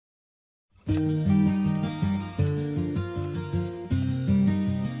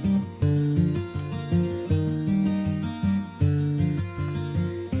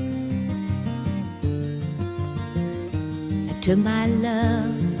Took my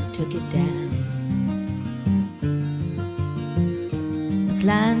love, took it down. I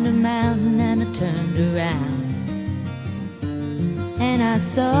climbed a mountain and I turned around, and I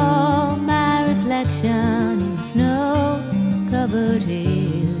saw my reflection in the snow-covered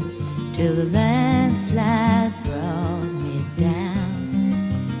hills, till the landslide brought me down.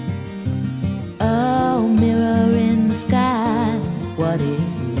 Oh, mirror in the sky, what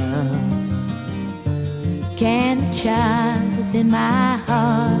is love? Can the child within my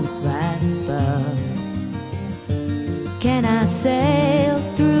heart rise above? Can I sail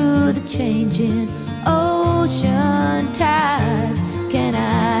through the changing ocean tides? Can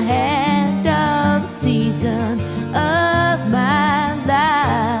I handle the seasons of my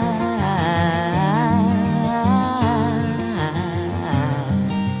life?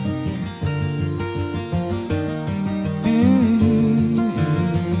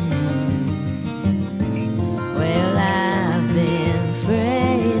 Well, I've been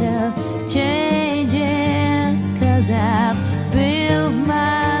afraid of changing, 'cause I've built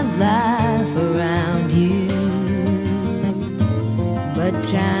my life around you. But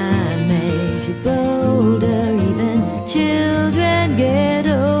time makes you bolder, even children get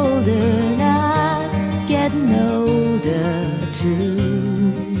older, and I'm getting older too.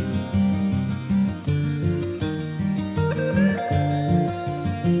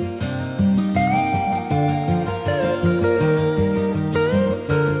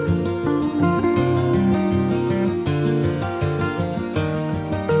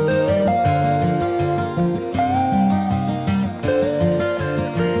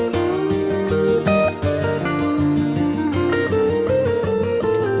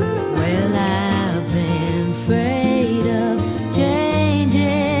 Well, I've been afraid of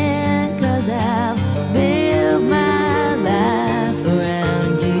changing, 'cause I've built my life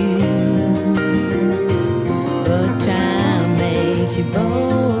around you. But time makes you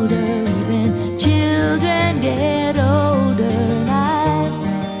bolder, even children get older, and I'm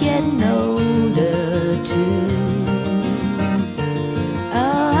getting older too.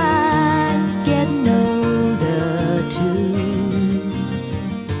 Oh, I'm getting older too.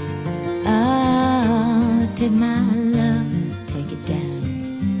 Oh, take my love, take it down.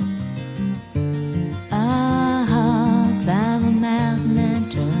 Oh, climb a mountain and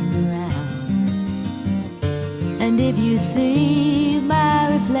turn around. And if you see my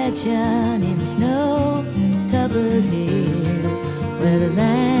reflection in the snow-covered hills, where the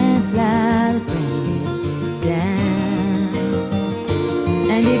landslide will bring it down.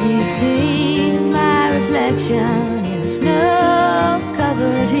 And if you see my reflection in the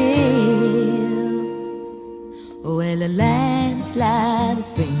snow-covered hills, well, the landslide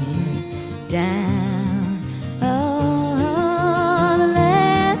will bring it down. Oh, the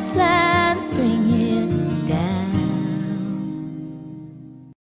landslide will bring it down.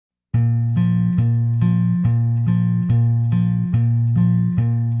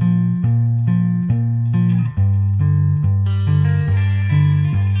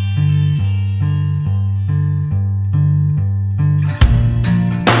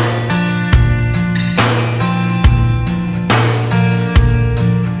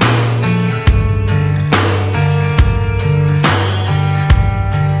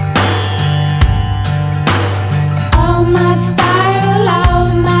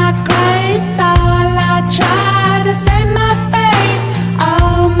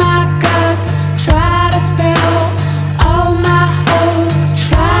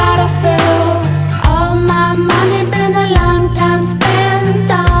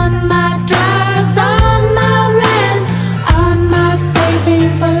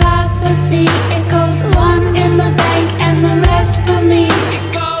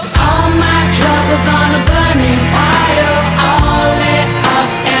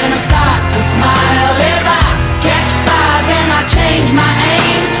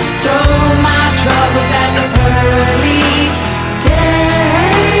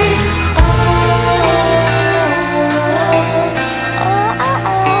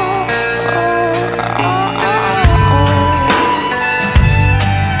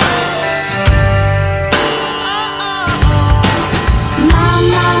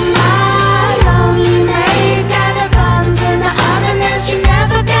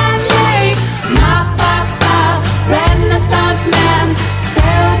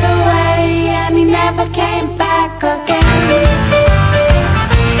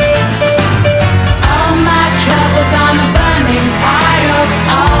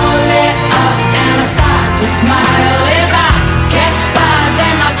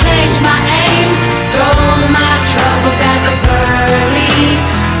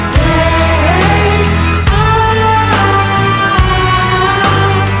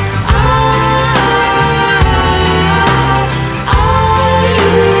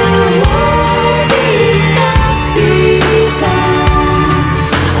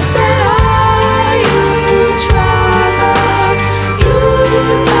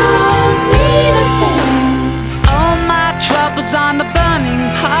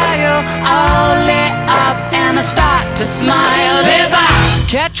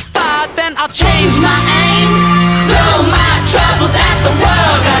 change my aim, throw my troubles at the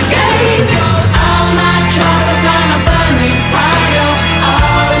world again. All my troubles on a burning pile,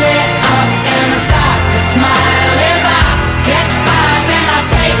 all lit up and I start to smile. If I catch fire, then I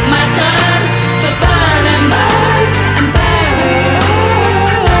take my turn to burn and burn and burn.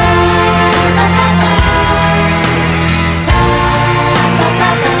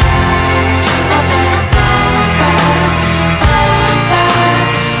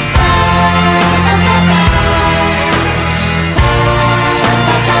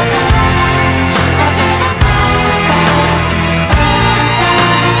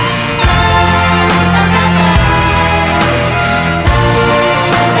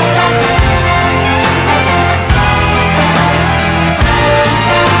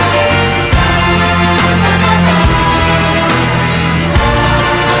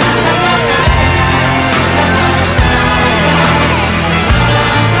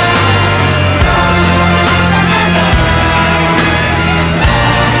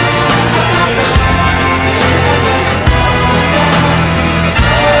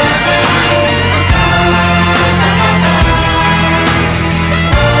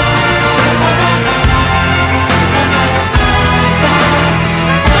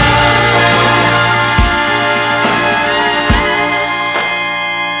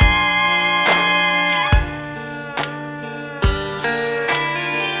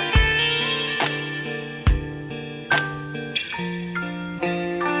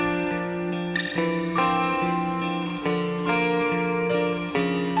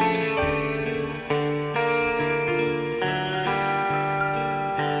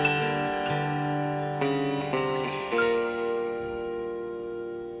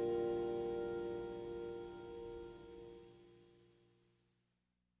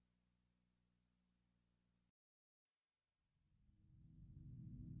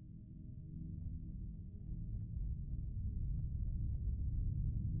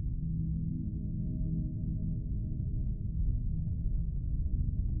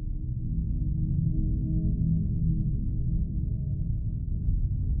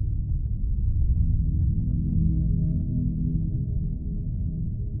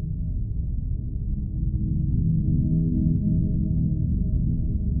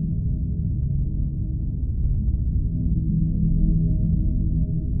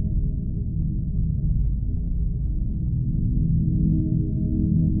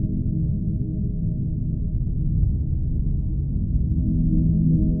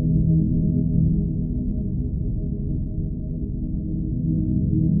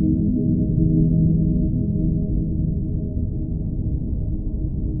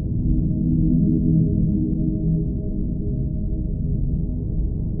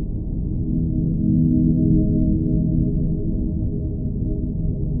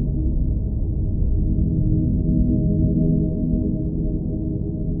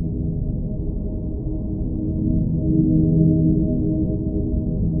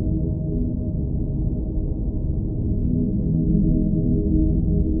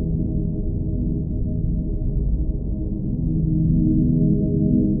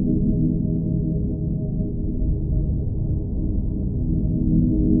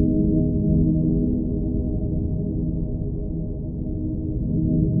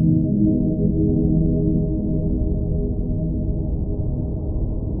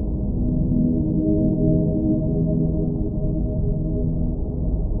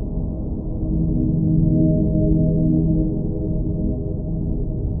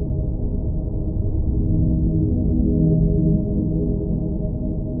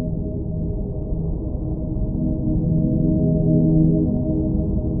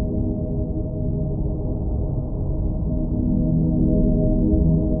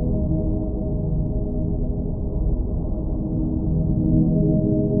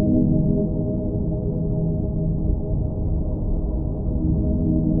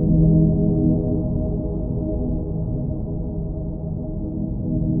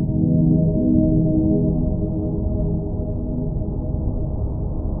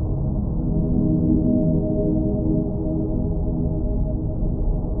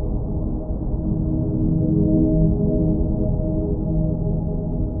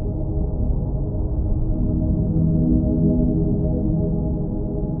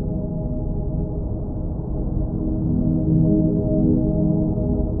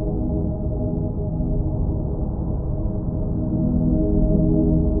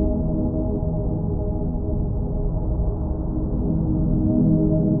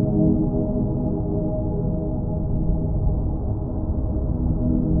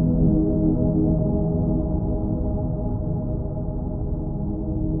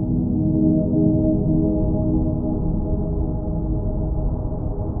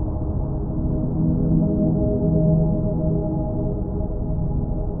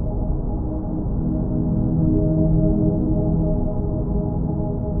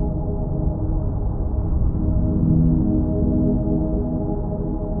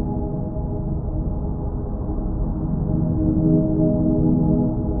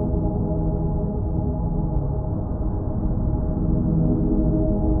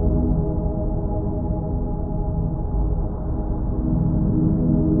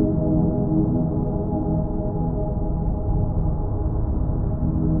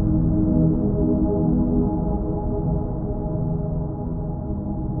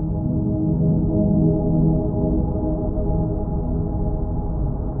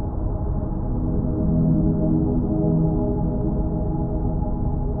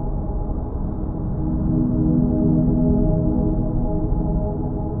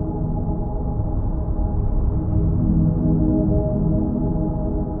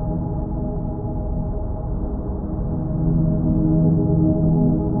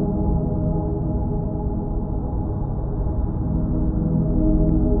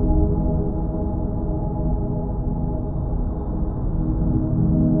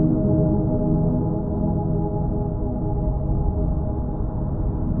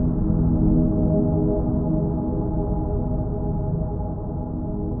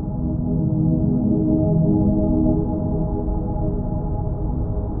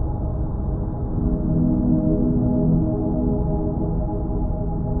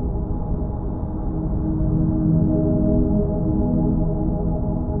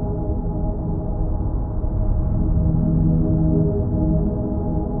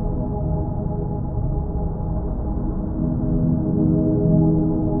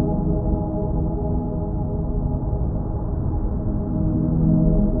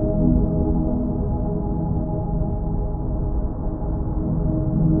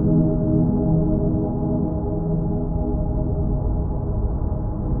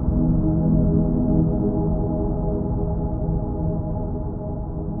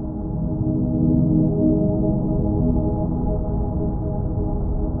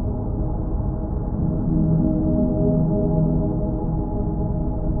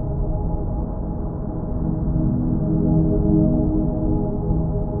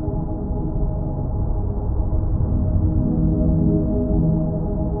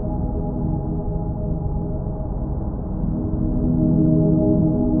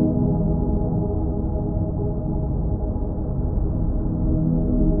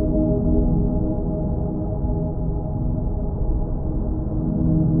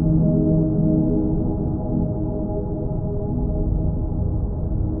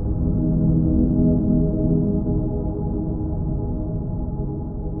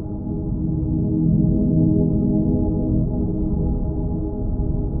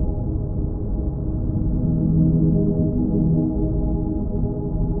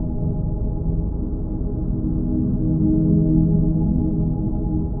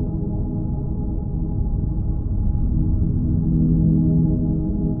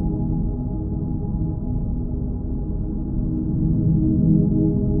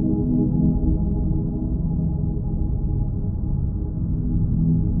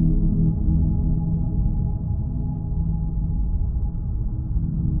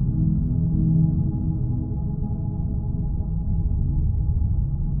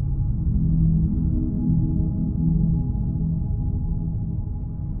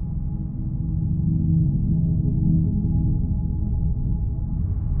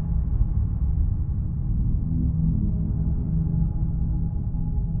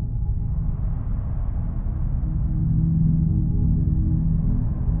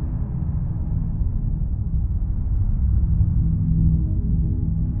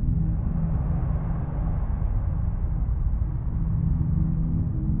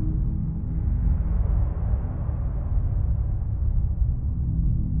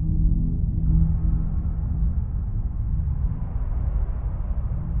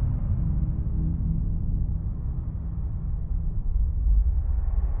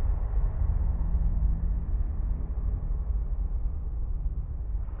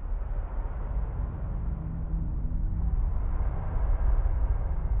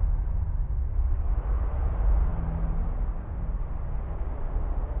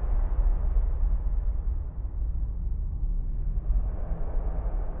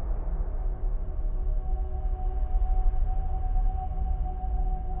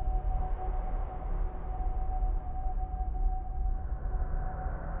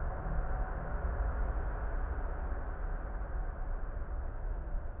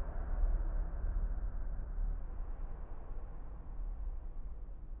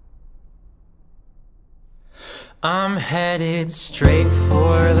 I'm headed straight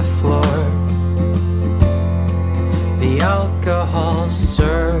for the floor. The alcohol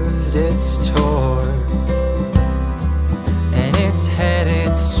served its tour, and it's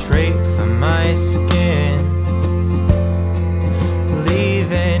headed straight for my skin,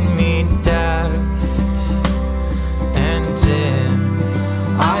 leaving me daft and dim.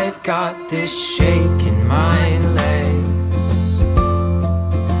 I've got this shake in my legs,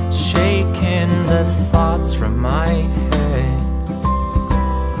 shaking the thoughts from my head.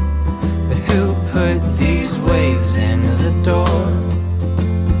 But who put these waves in the door?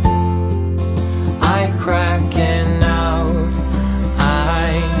 I cracking out,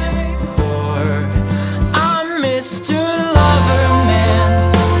 I pour. I'm Mr. Loverman,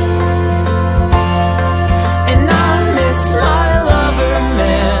 and I miss my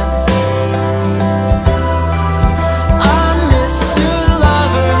loverman. I'm Mr.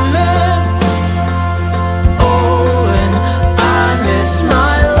 Loverman, oh, and I miss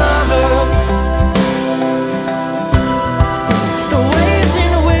my lover. The ways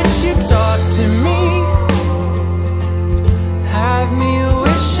in which you talk to me have me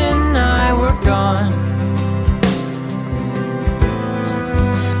wishing I were gone.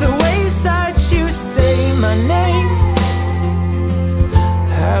 The ways that you say my name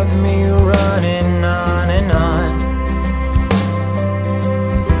have me running on and on.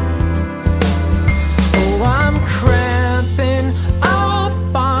 Oh, I'm cramping up,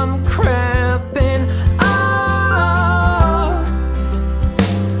 I'm cramping up.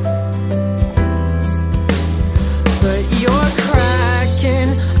 But you're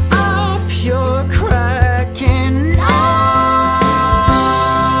cracking up, you're cracking up.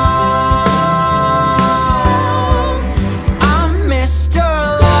 I'm Mr.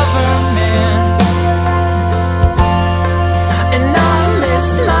 Loverman, and I miss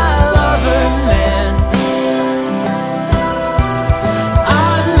my loverman.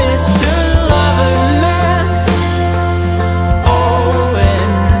 I'm Mr. Loverman, oh,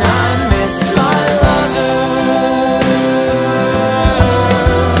 and I miss my lover.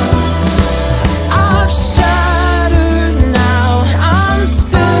 I've shattered now, I'm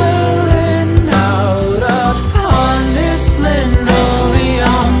spilling out upon this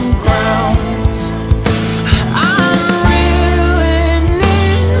linoleum ground. I'm reeling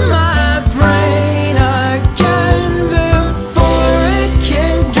in my brain again before it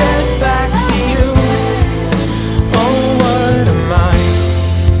can get back to you. Oh, what am I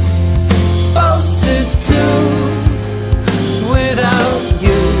supposed to do without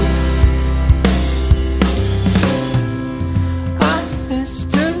you? I'm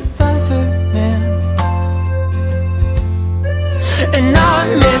Mr. Loverman, and I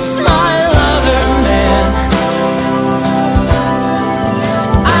miss my loverman.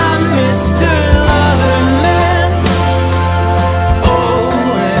 I'm Mr. Loverman, oh,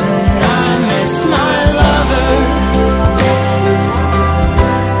 and I miss my lover.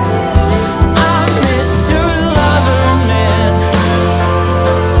 I'm Mr. Loverman,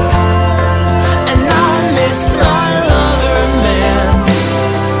 and I miss my loverman.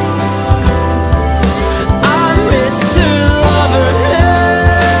 I'm Mr. Loverman,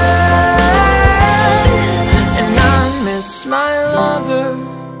 and I miss my lover.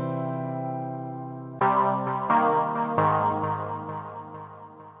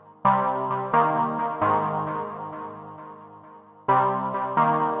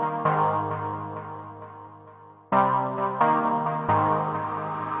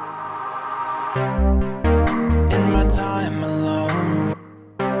 In my time alone,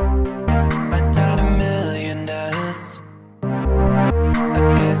 I died a million deaths. I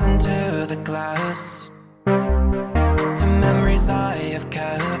gaze into the glass to memories I have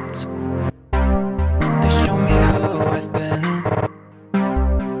kept. They show me who I've been,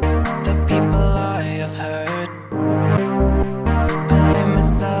 the people I have hurt. I lay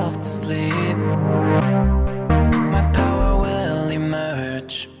myself to sleep, my power will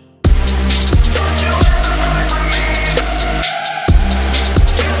emerge.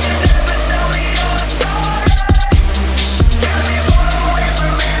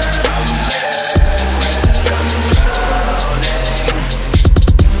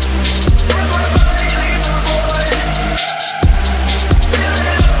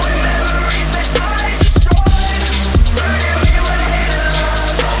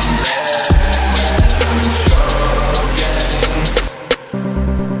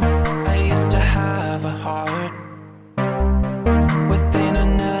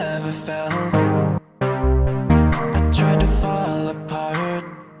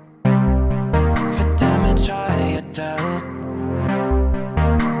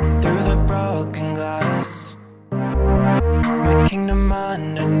 from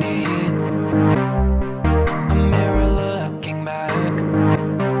underneath. A mirror looking back,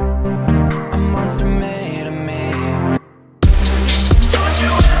 a monster made of me. Don't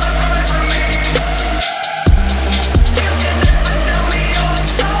you ever cry for me. You can never tell me you're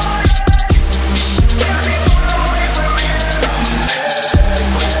sorry. Can't be far away from here.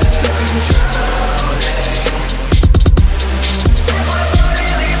 Liquid, I'm drowning. As my body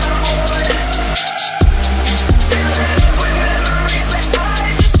leaves a void, fill it up with memories that I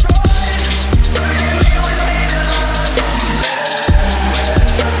destroyed. Burning me with hate and love. Liquid,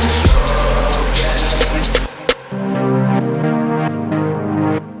 I'm choking.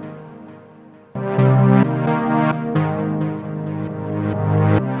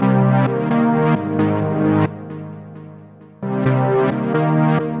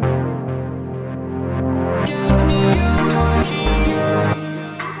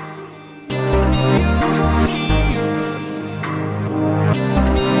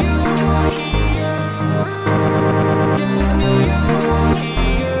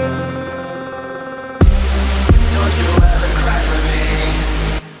 Don't you ever cry for me.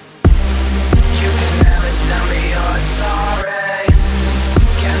 You can never tell me you're sorry.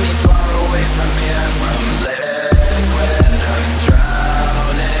 Get me far away from here, from liquid, I'm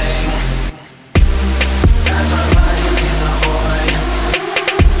drowning. As my body leaves a void,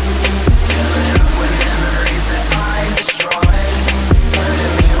 fill it up with memories that I destroyed.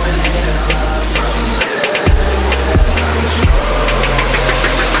 Burning me with hate and love, from liquid, I'm choking.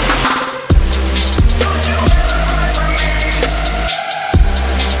 Don't you ever cry for me.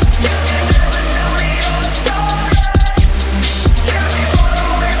 You can never tell me you're sorry. Get me far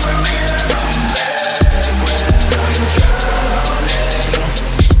away from here, from liquid, I'm drowning.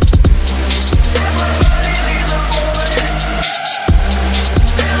 As my body leaves a void,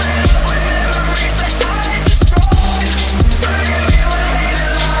 fill it up with memories that I destroyed. Burning me with hate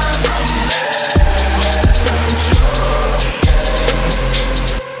and love, from liquid, I'm choking.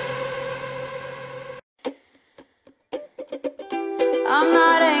 I'm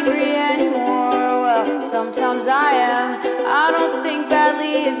not angry anymore, well, sometimes I am. I don't think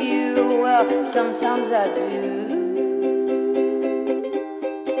badly of you, well, sometimes I do.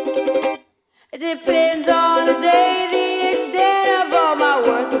 It depends on the day, the extent of all my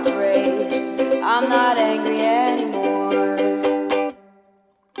worthless rage. I'm not angry anymore.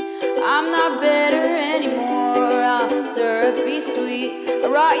 I'm not bitter anymore. I'm syrupy sweet. I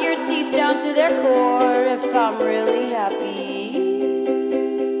rot your teeth down to their core if I'm really happy.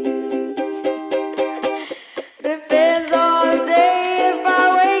 Depends on the day if I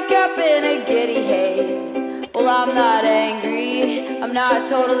wake up in a giddy haze. Well, I'm not angry. I'm not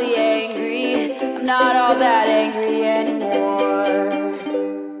totally angry. I'm not all that angry anymore.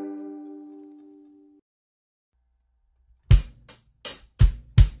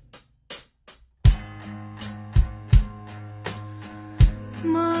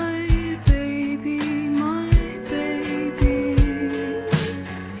 My baby,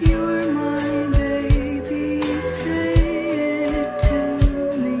 you're my baby, say it to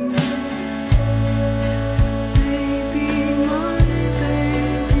me. Baby, my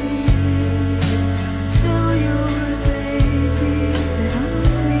baby, tell your baby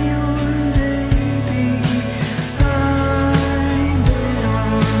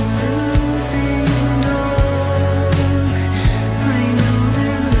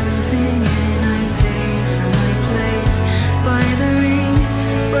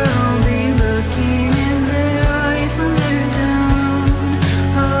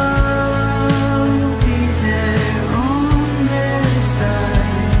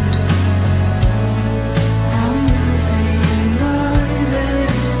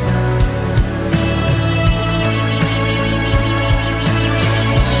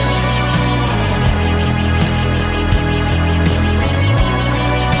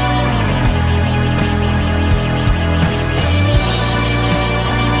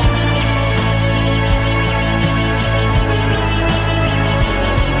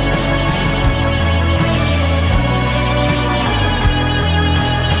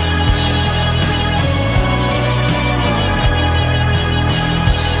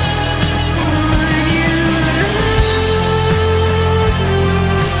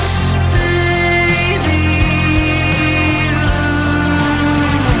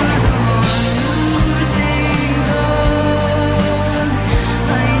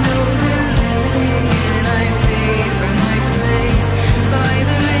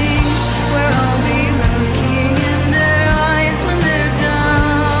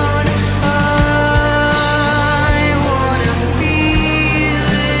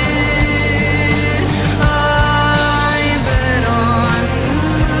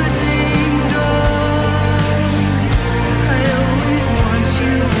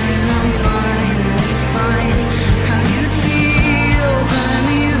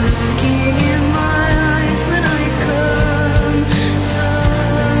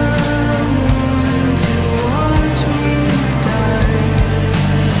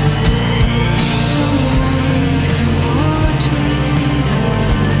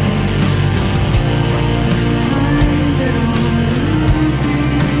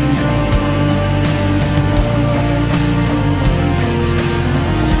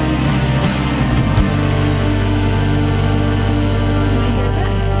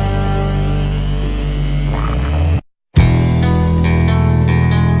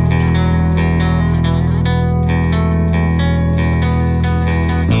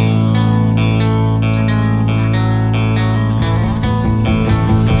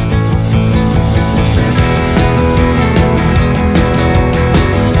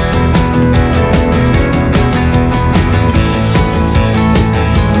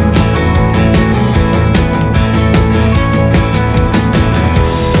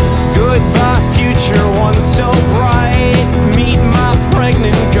so bright. Meet my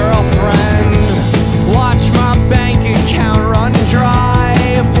pregnant girlfriend. Watch my bank account run dry.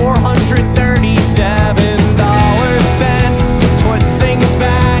 $437 spent to put things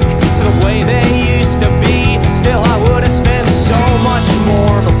back to the way they used to be. Still, I would have spent so much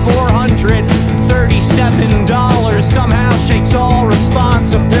more, but $437 somehow shakes all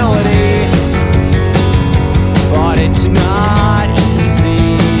responsibility. But it's not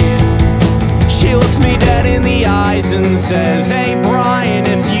easy. She looks me dead in the eyes and says, "Hey Brian,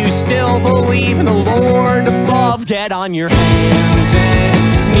 if you still believe in the Lord above, get on your hands and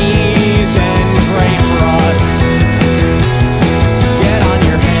knees and pray for us. Get on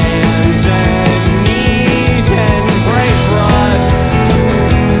your hands and knees and pray for us."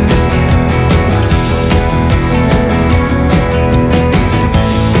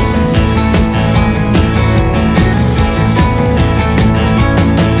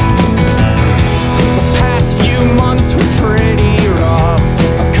 Months were pretty rough.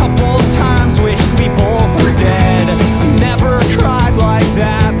 A couple times wished we both were dead. Never cried like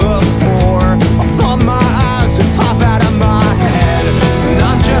that before. I thought my eyes would pop out of my head. And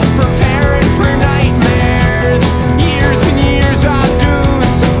I'm just preparing for nightmares. Years and years I do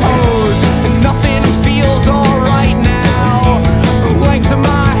suppose. And nothing feels alright now. The length of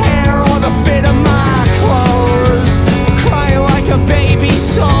my hair or the fit of my clothes. Crying like a baby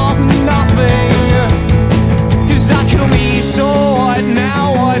saw nothing. I can leave, so what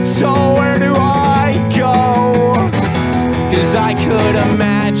now? What? So where do I go? 'Cause I could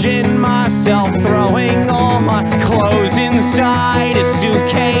imagine myself throwing all my clothes inside a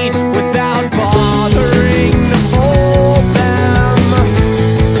suitcase without bothering to fold them.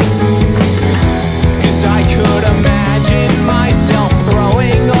 'Cause I could imagine myself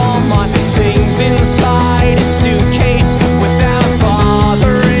throwing all my things inside a suitcase without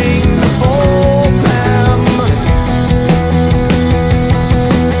bothering to fold them.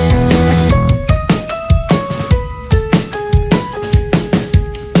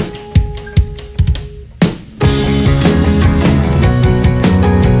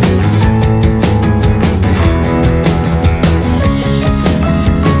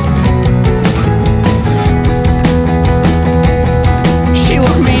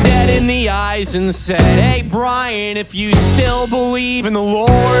 And said, "Hey Brian, if you still believe in the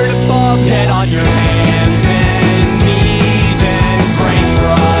Lord above, get on your hands and knees and pray for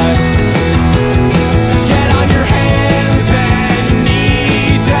us. Get on your hands and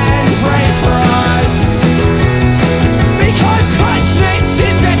knees and pray for us. Because freshness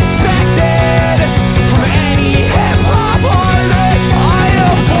is expected from any hip-hop artist. I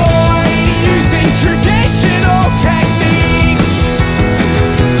avoid using traditional techniques.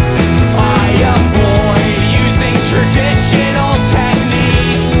 Traditional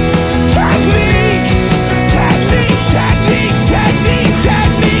techniques, techniques, techniques, techniques, techniques,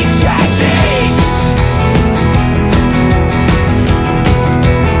 techniques, techniques.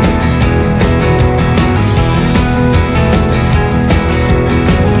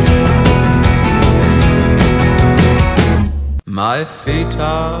 My feet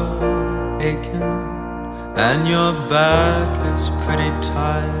are aching and your back is pretty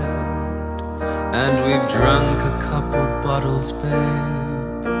tired. And we've drunk a couple bottles,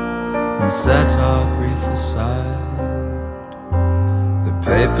 babe, and set our grief aside. The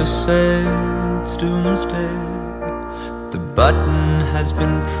papers say it's doomsday. The button has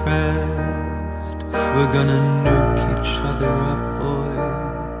been pressed. We're gonna nuke each other up,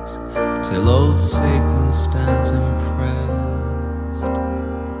 boys, till old Satan stands impressed.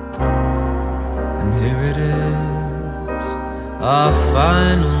 And here it is, our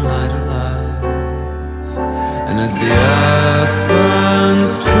final night alive. And as the earth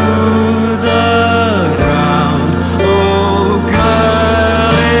burns to the ground, oh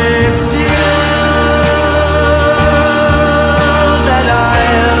girl, it's you that I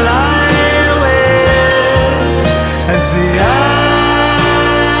lie with. As the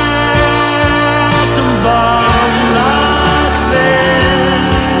atom bomb locks in,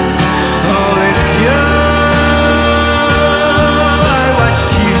 oh it's you I watch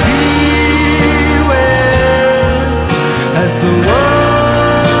TV with. As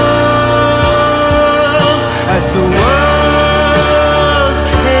the world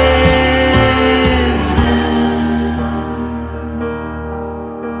caves in.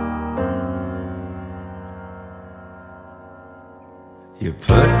 You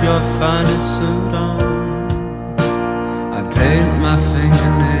put your finest suit on, I paint my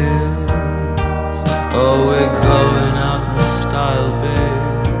fingernails. Oh, we're going out in style,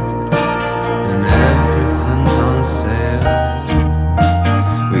 babe, and everything's on sale.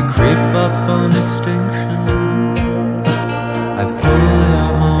 We creep up on extinction. I pull your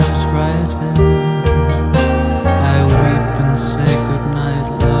arms right in. I weep and say goodnight,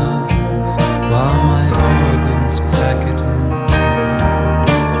 love, while my organs pack it in.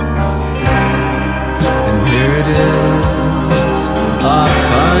 And here it is, our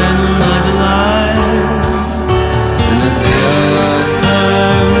final night alive. And as the earth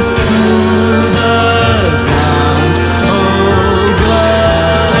turns to the ground, oh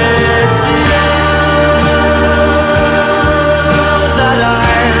girl, it's you that I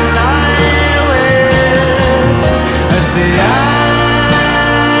lie with. As the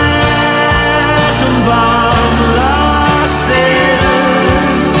atom bomb locks in,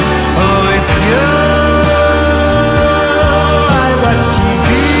 oh it's you I watch TV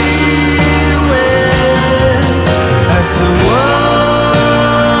with. As the world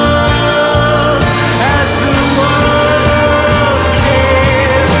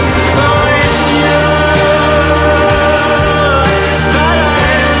caves, oh it's you that I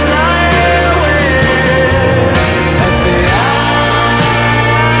lie with. As the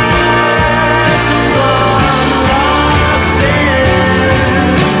atom bomb locks in,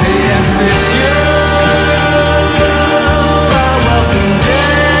 yes it's you I welcome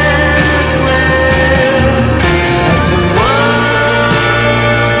death with. As the world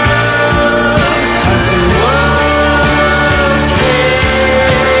caves in.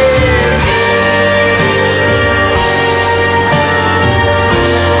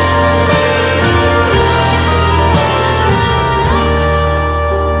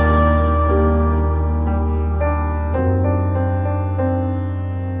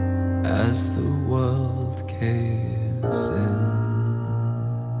 As the world caves in.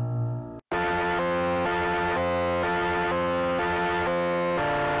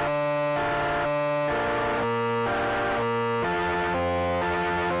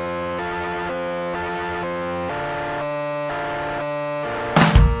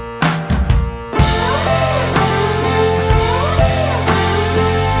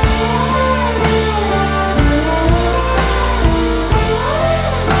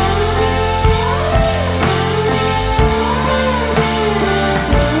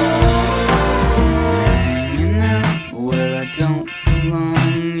 Hanging out where I don't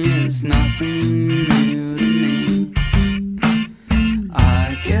belong is nothing new to me.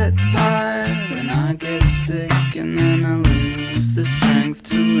 I get tired and I get sick and then I lose the strength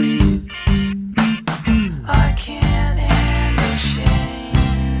to leave. I can't handle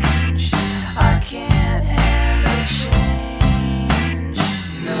change. I can't handle change.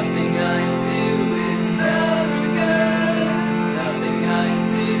 Nothing I do is ever good. Nothing I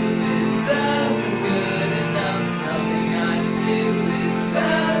do is ever good enough. Nothing I do is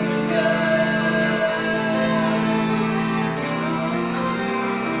ever good.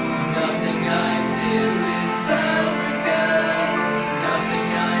 Nothing I do is ever good. Nothing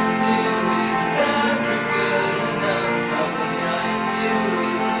I do is ever good enough. Nothing I do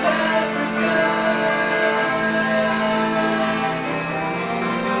is ever good.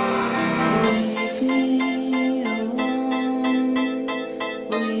 Leave me alone.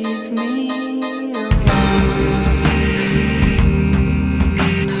 Leave me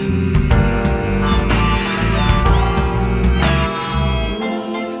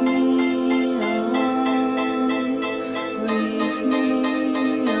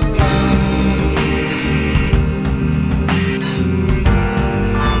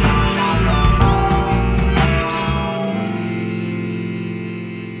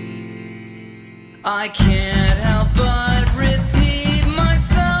I can't help but repeat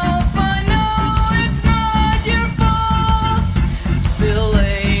myself. I know it's not your fault. Still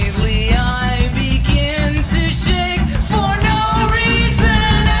lately I begin to shake for no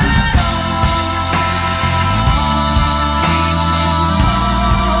reason at all.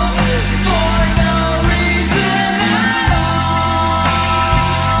 For no reason at all.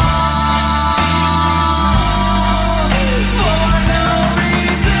 For no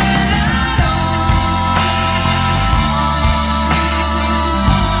reason at all.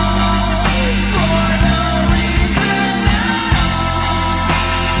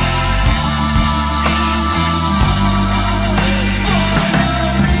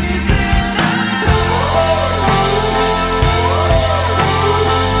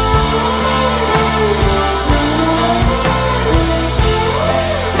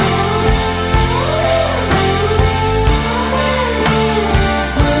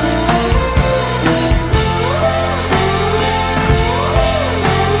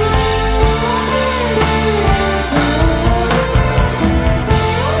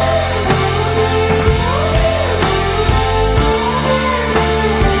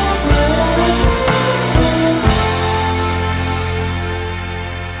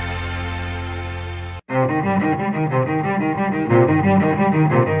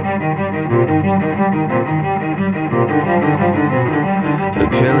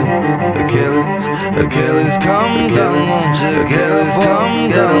 Achilles, come down, won't you Achilles, come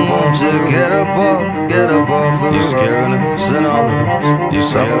down, won't you get up off the road. You're scaring us and all of us. You're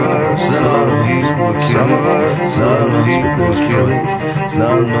scaring us and all of you. Some of us love you, Achilles. It's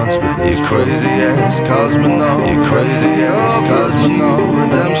not much, but you're crazy ass cosmonaut. You're crazy ass cosmonaut.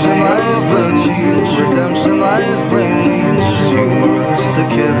 Redemption lies virtue. Redemption lies plainly. Just humorous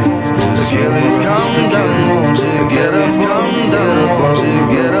Achilles. Achilles, come down, won't you get up, come down, won't you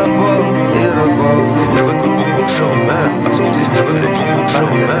get up off the road. Parce qu'ils estiment que la vie ne vaut pas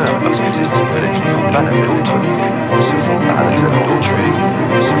la meurt, parce qu'ils estiment que la vie ne vaut pas la nôtre, ils se font paradoxalement de tuer,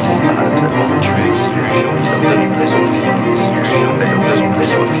 ils se font paradoxalement de tuer, les illusions, ils leur donnent une raison de vivre, les illusions, elles leur donnent une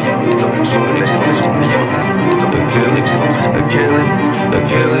raison de vivre, et dans le son de l'expérience de vivre,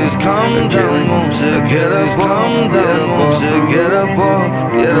 Achilles, come down, won't you Achilles, come down, won't you get up off.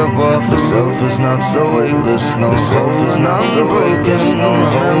 The self is not so weightless, no, the self is not so weightless, no.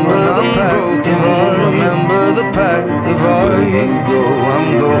 Remember the pact, remember the pact of our. Where you go,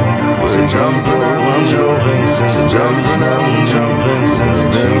 I'm going. We're jumping, I'm jumping, since jumping, I'm jumping, since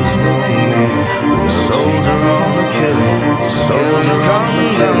there's no need. We're a soldier on Achilles, soldiers come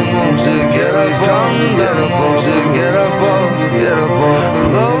down, won't you Achilles, come down, won't you get up off the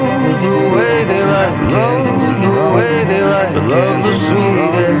low, the way they like, love the way they like, love the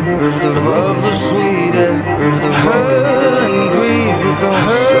sweet air, love the sweet air, hurt and grieve, but don't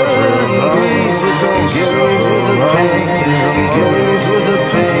hurt and grieve, but don't engage with the pain, engage with the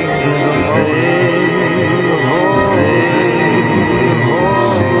pain, today,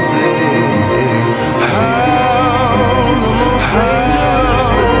 how the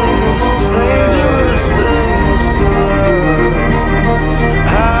most dangerous thing is to love.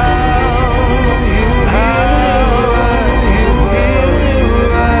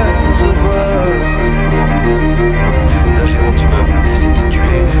 d'un géant immeuble qui s'était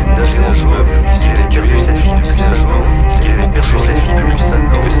tué, d'un géant immeuble qui s'était tué, cette fille depuis 5 ans, qui avait perdu cette fille depuis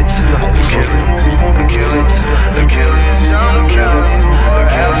 5 ans, et que cette histoire avait changé depuis,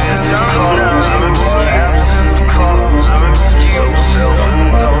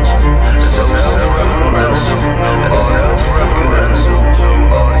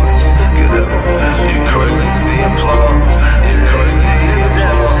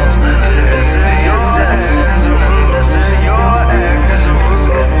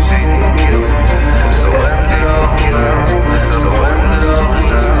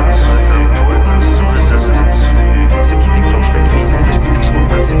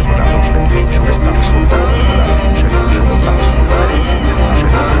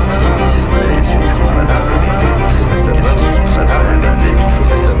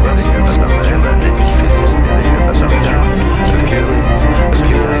 que cette histoire avait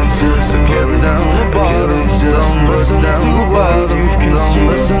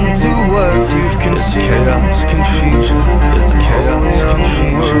chaos, confusion. It's chaos,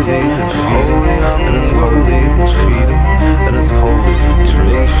 confusion. It's holy, and it's holy, it's feeding, and it's holy.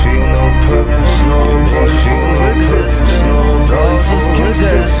 They feel no purpose, they feel no existence. It's all just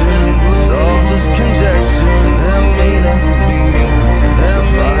conjecture, it's all just conjecture. And there may not be meaning, and there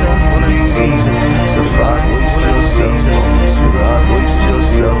may not when it sees it. So fine, waste yourself on this, do not waste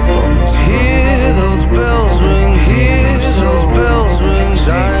yourself on this. Hear those bells ring, hear those bells ring,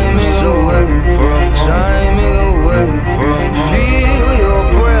 chiming away from, chiming away from. Feel your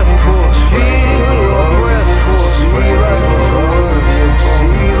breath course, feel your breath course. Feel like was worthy of,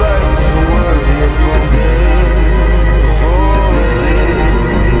 see like was worthy of the devil, the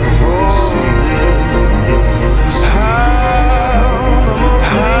devil, see how the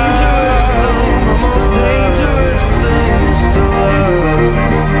most dangerous thing is to love.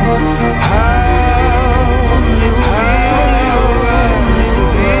 How you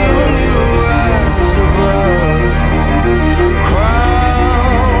rise above,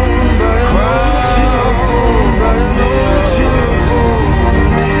 crowned by a nature born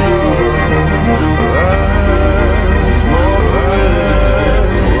beyond. Rise more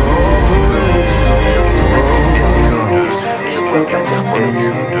courageous, more courageous to overcome. l'histoire qui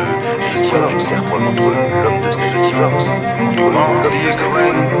interpelle l'histoire qui interpelle entre l'homme de ses divorces, entre l'homme de ses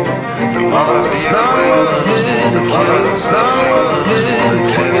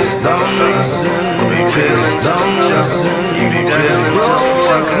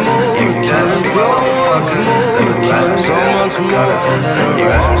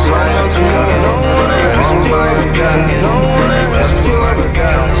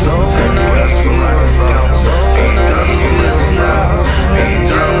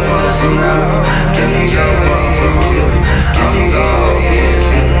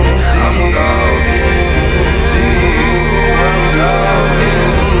I'm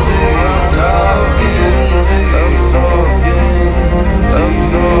talking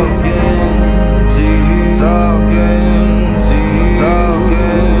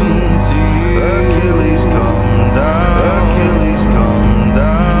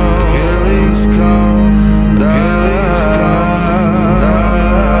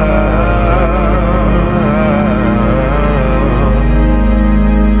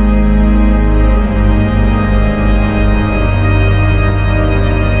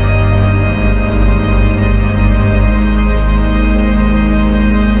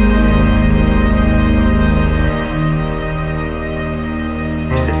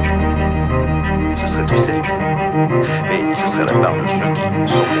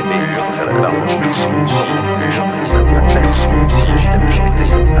t'aimais dur, faire la part ensuite, sans plus, ça ne m'a peine. Si je t'aime, je m'étais,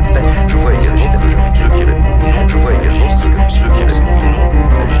 ça ne m'a peine. Je vois également ceux qui répondent. Je vois également ceux qui répondent non,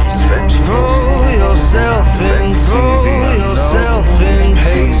 agissent, faibles, Throw yourself in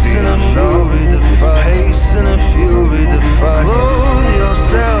pace and a fury defied. Pace and a fury defied. Clothe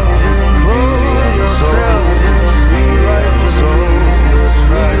yourself in see life as a means to a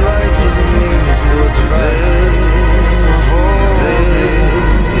see life as a means to a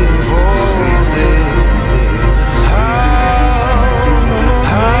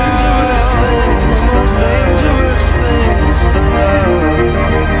those dangerous things to love.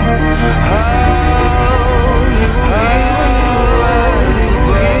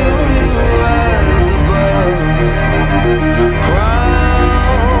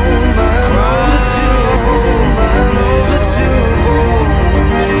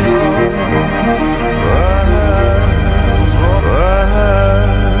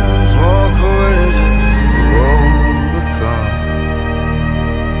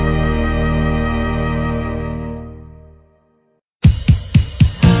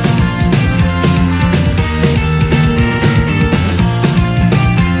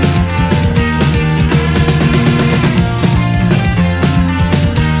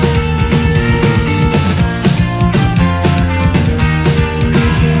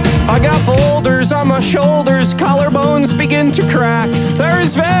 Shoulders, collarbones begin to crack. There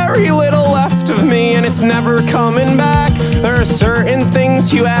is very little left of me and it's never coming back. There are certain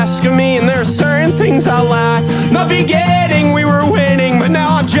things you ask of me and there are certain things I lack. In the beginning we were winning, but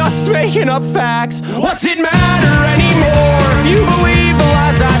now I'm just making up facts. What's it matter anymore if you believe the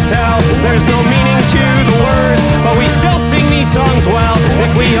lies I tell? There's no meaning to the words, but we still sing these songs well.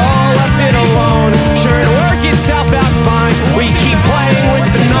 If we all left it alone, sure it'd work itself out fine. We keep playing with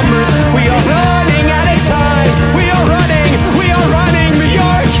the numbers, we are running at a time. We are running, but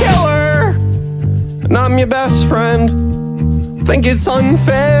you're a killer and I'm your best friend. Think it's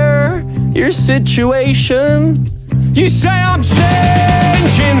unfair, your situation. You say I'm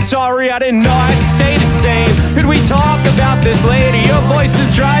changing, sorry I didn't know I'd stay the same. Could we talk about this later? Your voice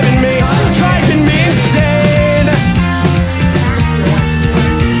is driving me insane.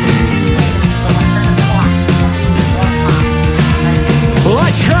 Well,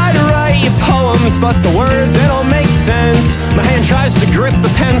 I try to write you poems, but the words, they don't make sense. My hand tries to grip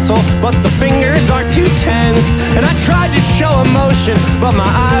the pencil, but the fingers are too tense. And I tried to show emotion, but my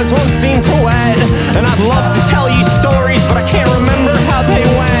eyes won't seem to wed. And I'd love to tell you stories, but I can't remember how they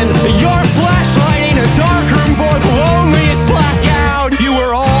went. Your flashlight in a dark room for the loneliest blackout. You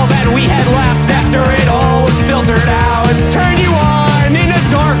were all that we had left after it all was filtered out. Turn you on in a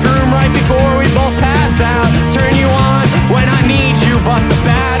dark room right before we both pass out. Turn you on when I need you, but the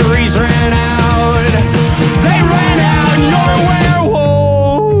batteries ran out. They ran out, you're a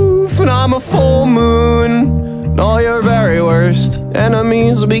werewolf and I'm a full moon. All your very worst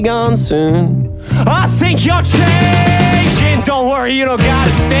enemies will be gone soon. I think you're changing, don't worry, you don't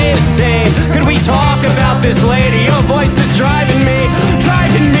gotta stay the same. Could we talk about this later? Your voice is driving me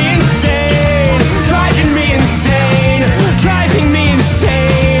insane. Driving me insane, driving me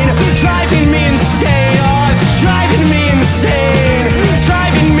insane, driving me insane. Oh, it's driving me insane,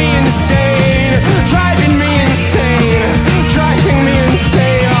 driving me insane, driving me insane, driving me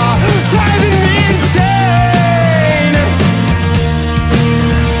insane. Oh, driving me insane.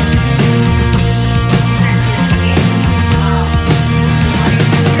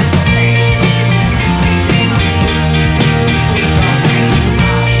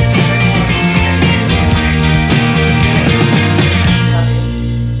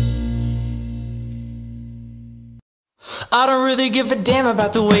 I don't really give a damn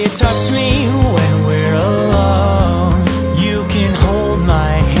about the way you touch me when we're alone. You can hold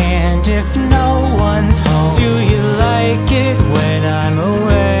my hand if no one's home. Do you like it when I'm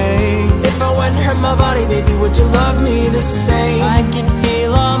away? If I wouldn't hurt my body, baby, would you love me the same? I can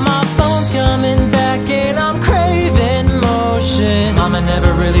feel all my bones coming back and I'm craving motion. Mama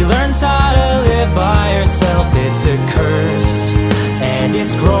never really learned how to live by herself. It's a curse and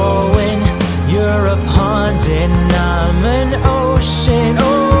it's growing. You're a pond and I'm an ocean.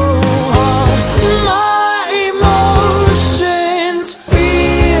 Oh, all my emotions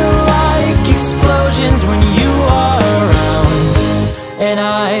feel like explosions when you are around. And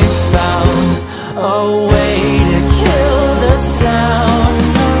I found a way to kill the sound.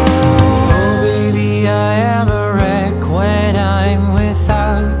 Oh, baby, I am a wreck when I'm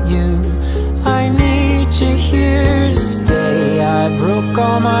without you. I need you here to stay. I broke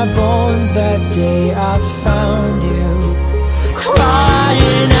all my bones that day I found you.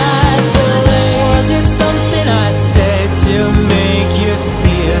 Crying at the lake. Was it something I said to make you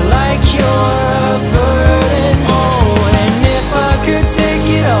feel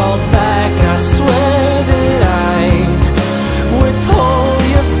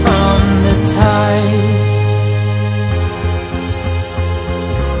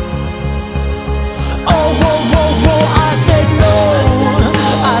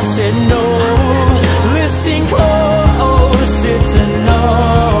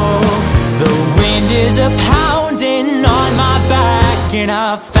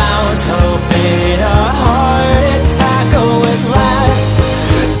I found hope in a heart attack. Oh, at last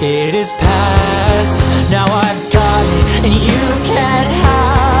it is past. Now I've got it and you can't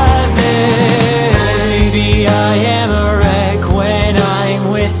have it. Maybe I am a wreck when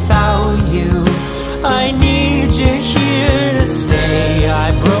I'm without you. I need you here to stay.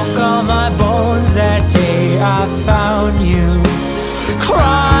 I broke all my bones that day I found you,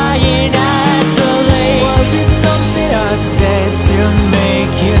 crying at the lake. Was it something I said to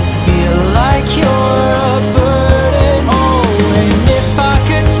make you feel like you're a burden? Oh, and if I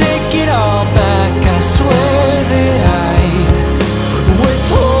could take it all back, I swear that I would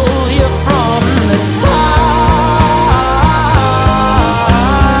pull you from the top.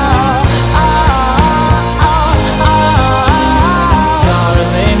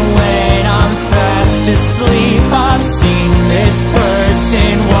 Darling, when I'm fast asleep, I've seen this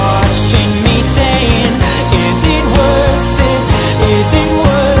person watching me saying, is it worth it? Is it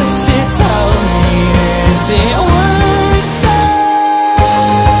worth it? Tell me, is it worth it?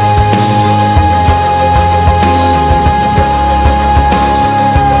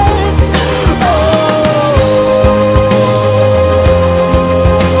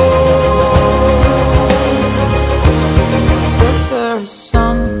 Was there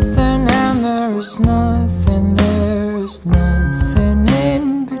something and there's nothing? There's nothing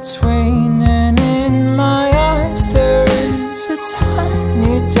in between, and in my eyes there is a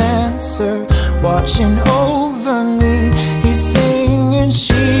tiny dancer watching over me. He's singing,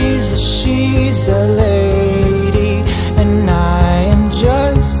 she's a lady, and I am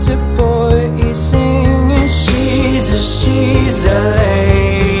just a boy. He's singing, she's a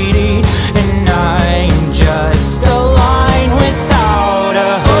lady, and I'm just a line without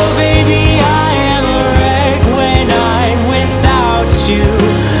a hope. Oh, baby, I am a wreck when I'm without you.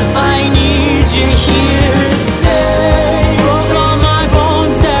 I need you here to stay. Broke all my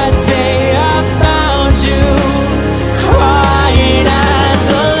bones that day I found you, crying at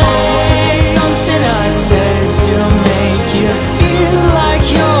the lake. Something I said to make you feel like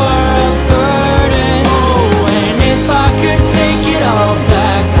you're a burden. Oh, and if I could take it all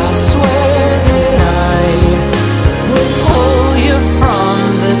back, I swear that I would pull you from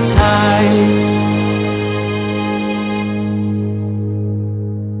the tide.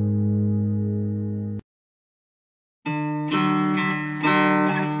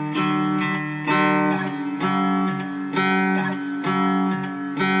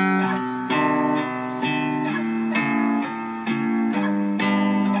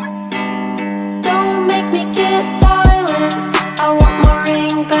 Don't make me get violent. I want my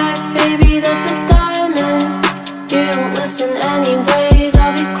ring back, baby, that's a diamond. You don't listen anyways,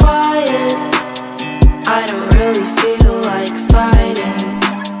 I'll be quiet. I don't really feel like fighting.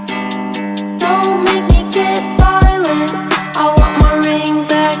 Don't make me get violent. I want my ring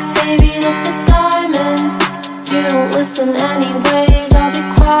back, baby, that's a diamond. You don't listen anyways, I'll be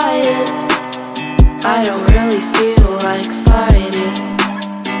quiet. I don't really feel like fighting.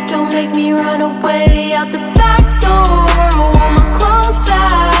 Don't make me run away out the back door. I want my clothes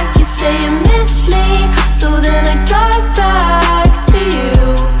back. You say you miss me, so then I drive back to you.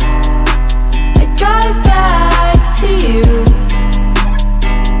 I drive back to you.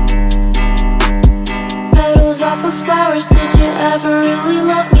 Petals off of flowers, did you ever really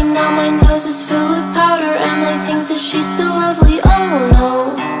love me? Now my nose is filled with powder, and I think that she's still lovely. Oh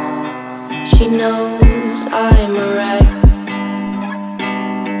no, she knows I'm a wreck.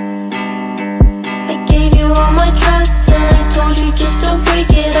 I gave you all my trust and I told you just don't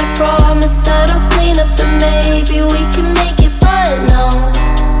break it. I promise that I'll clean up and maybe we can make it, but no,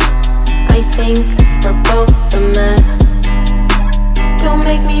 I think we're both a mess. Don't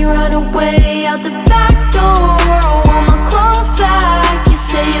make me run away out the back door. I want my clothes back. You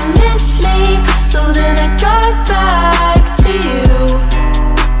say you miss me, so then I drive back to you.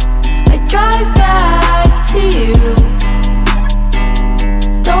 I drive back to you.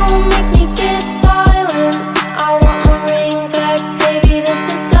 Don't make me get violent. I want my ring back, baby, that's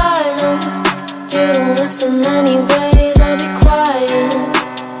a diamond. You don't listen anyways, I'll be quiet.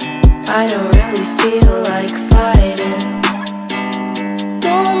 I don't really feel like fighting.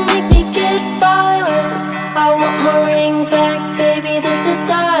 Don't make me get violent. I want my ring back, baby, that's a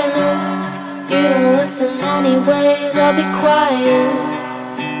diamond. You don't listen anyways, I'll be quiet.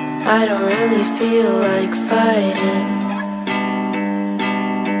 I don't really feel like fighting.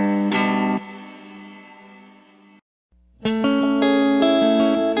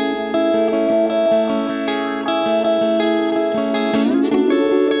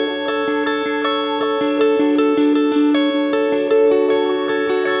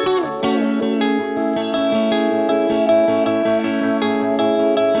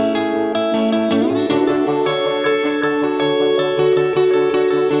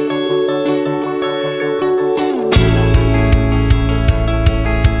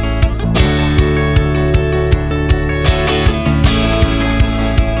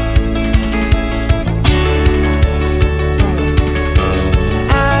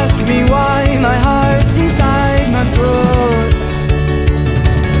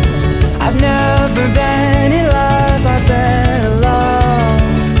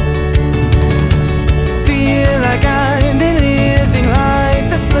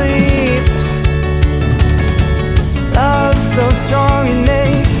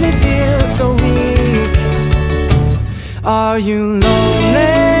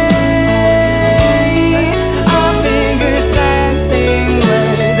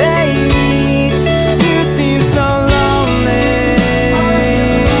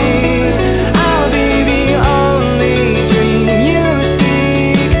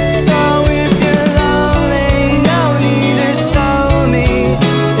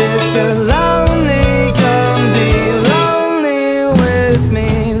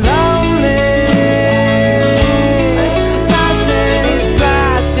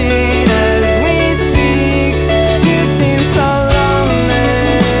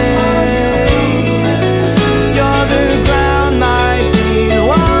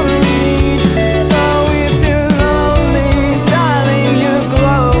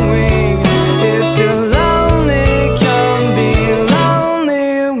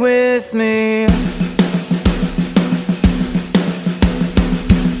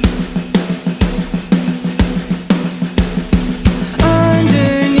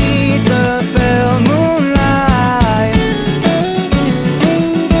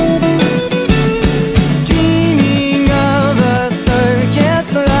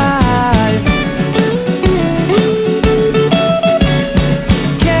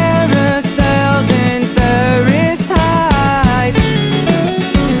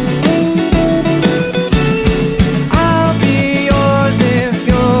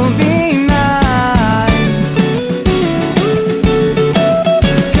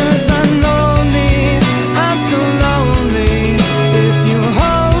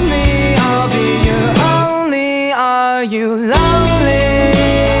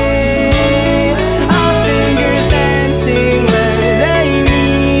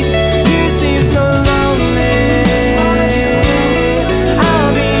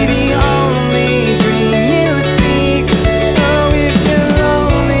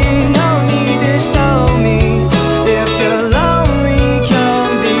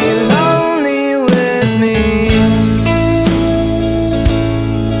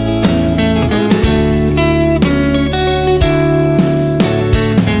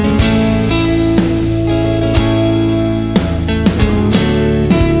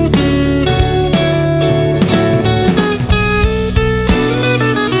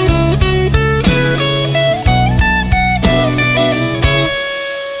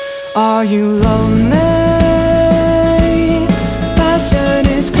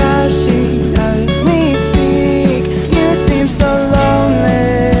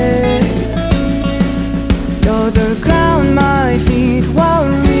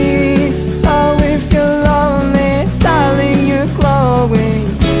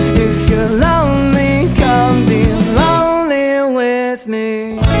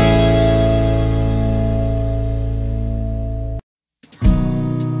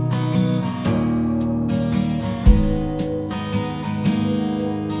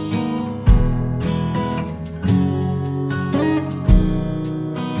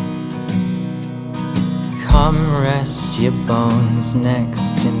 your bones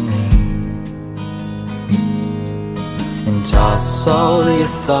next to me, and toss all your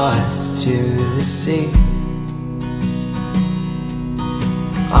thoughts to the sea.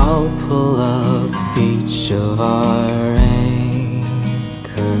 I'll pull up each of our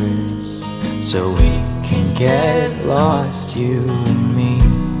anchors so we can get lost, you and me.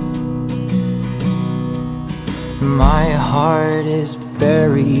 My heart is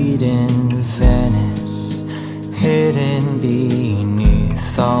buried in Venice, hidden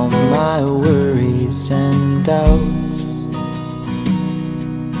beneath all my worries and doubts.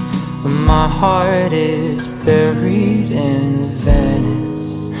 My heart is buried in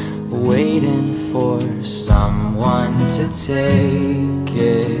Venice, waiting for someone to take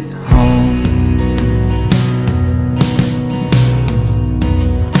it home.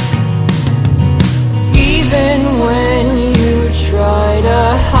 Even when you try to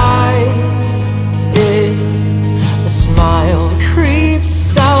hide it, a smile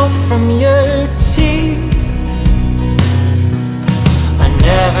creeps out from your teeth. I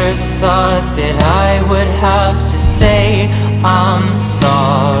never thought that I would have to say I'm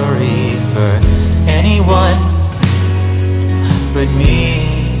sorry for anyone but me.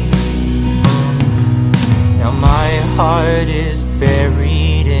 Now my heart is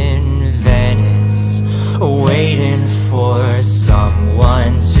buried in Venice, waiting for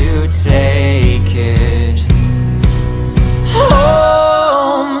someone to take it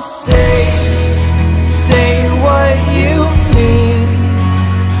home. Say what you mean.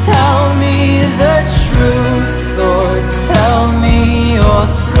 Tell me the truth, or tell me you're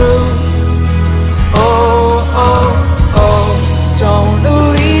through. Oh, oh, oh, don't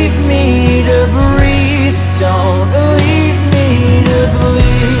leave me to breathe. Don't leave me to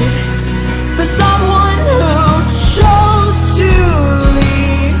bleed for someone who chose to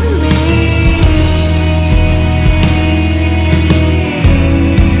leave me.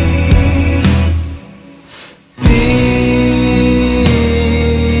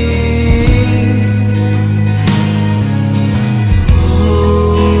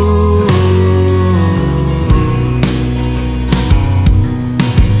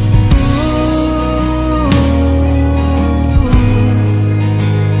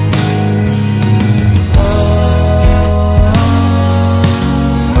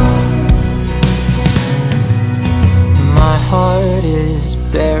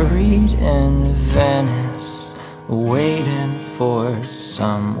 Buried in Venice, waiting for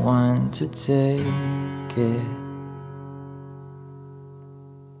someone to take it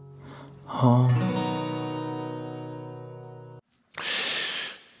home.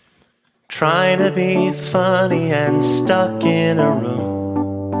 Trying to be funny and stuck in a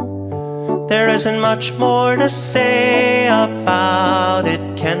room. There isn't much more to say about it.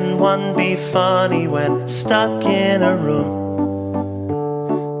 Can one be funny when stuck in a room?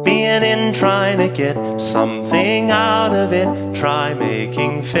 Being in, trying to get something out of it. Try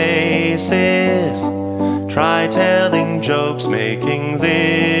making faces, try telling jokes, making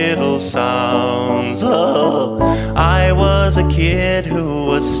little sounds. Oh, I was a kid who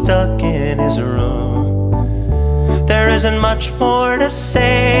was stuck in his room. There isn't much more to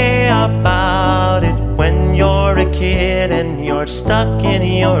say about it when you're a kid and you're stuck in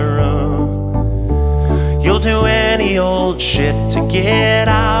your room. You'll do any old shit to get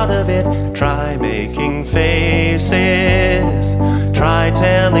out of it. Try making faces, try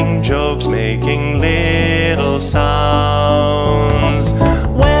telling jokes, making little sounds.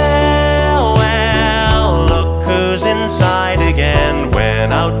 Well, well, look who's inside again.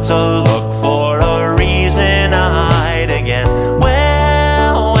 Went out to look for a reason to hide again.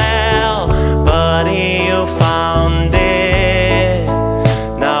 Well, well, buddy, you found it.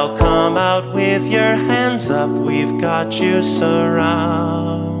 Now come out with your hands up, we've got you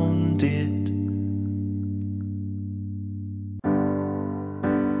surrounded.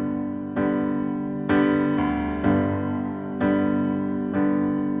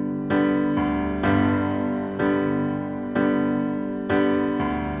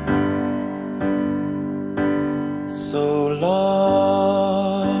 So long,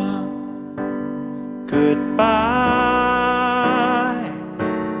 goodbye.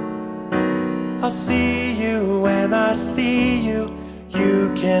 I'll see you when I see you.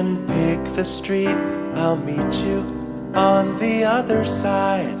 You can pick the street, I'll meet you on the other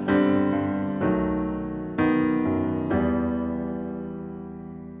side.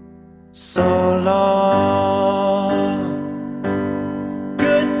 So long,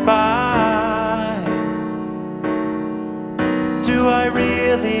 goodbye. Do I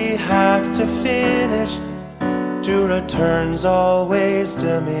really have to finish? Do returns always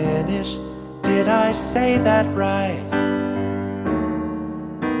diminish? Did I say that right?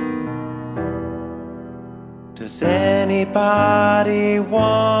 Does anybody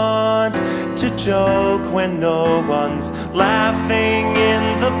want to joke when no one's laughing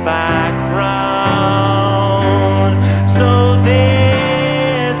in the background? So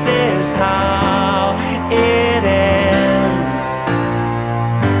this is how it ends.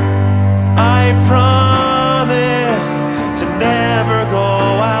 I promise to never go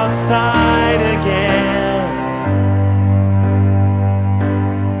outside again.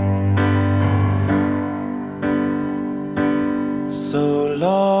 So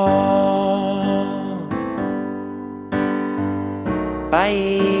long,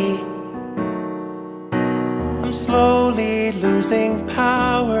 bye. I'm slowly losing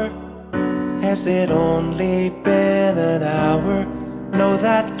power. Has it only been an hour? No,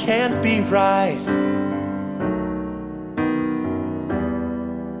 that can't be right.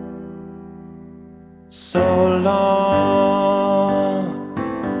 So long,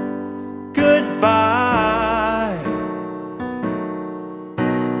 goodbye.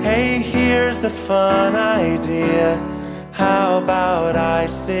 Hey, here's a fun idea. How about I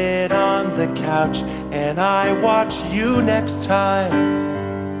sit on the couch and I watch you next time?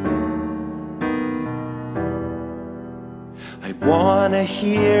 I wanna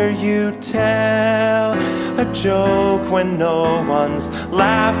hear you tell a joke when no one's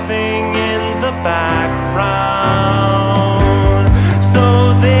laughing in the background.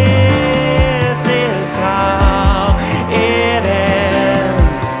 So this is how it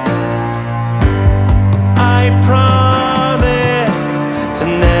ends. I promise to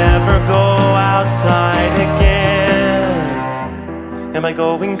never go outside again. Am I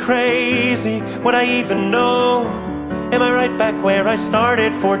going crazy? Would I even know? Am I right back where I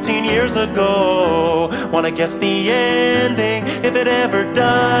started 14 years ago? Wanna guess the ending, if it ever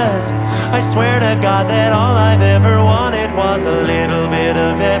does. I swear to God that all I've ever wanted was a little bit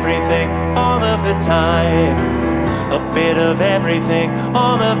of everything, all of the time. A bit of everything,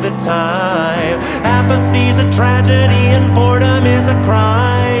 all of the time. Apathy's a tragedy and boredom is a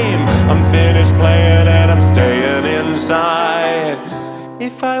crime. I'm finished playing and I'm staying inside.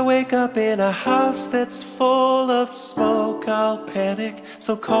 If I wake up in a house that's full of smoke, I'll panic.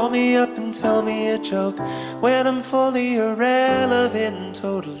 So call me up and tell me a joke when I'm fully irrelevant and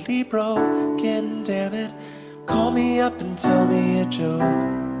totally broken. Damn it, call me up and tell me a joke.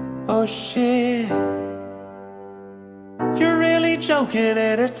 Oh shit, you're really joking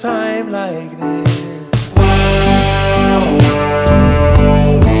at a time like this.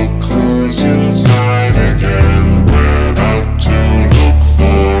 Look who's inside again. Went out to look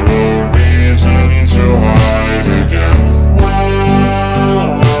for a reason to hide again.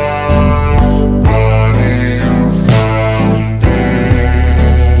 Buddy, you found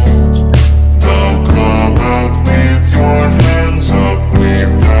it. Now come out with your hands up.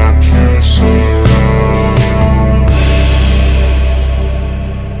 We've got you surrounded.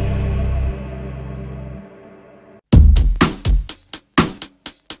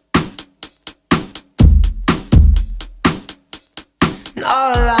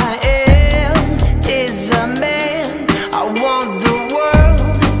 All I am is a man. I want the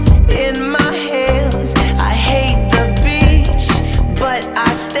world in my hands. I hate the beach, but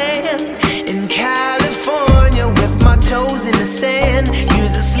I stand in California with my toes in the sand.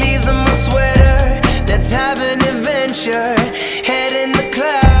 Use the sleeves of my sweater. Let's have an adventure. Head in the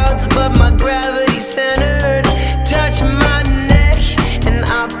clouds, but my gravity's centered. Touch my neck and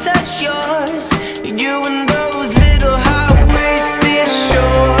I'll touch yours. You and those little high-waisted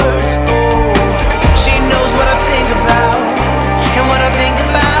shorts. Oh, she knows what I think about and what I think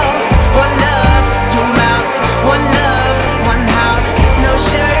about. One love, two mouths. One love, one house. No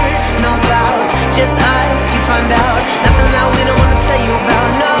shirt, no blouse, just us. You find out nothing that we don't wanna tell you about.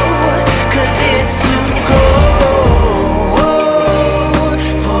 No, 'cause it's too cold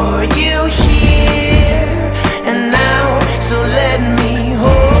for you here and now. So let me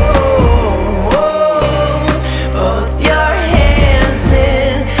hold both your hands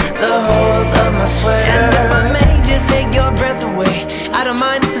in the holes of my sweater. And if I may just take your breath away, I don't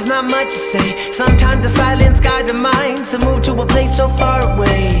mind if there's not much to say. Sometimes the silence guides the mind to move to a place so far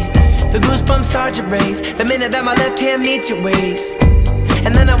away. The goosebumps start to raise the minute that my left hand meets your waist.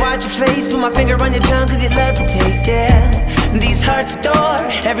 And then I watch your face, put my finger on your tongue 'cause you love the taste, yeah. These hearts adore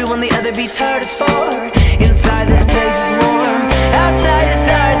everyone the other beats hardest for. Inside this place is warm, outside it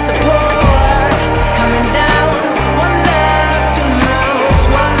starts to pour. Coming down, one love, two mouths.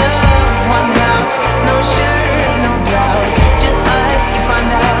 One love, one house. No shirt, no blouse, just us. You find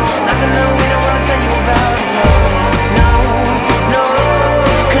out nothing that we don't wanna tell you about. No, no, no,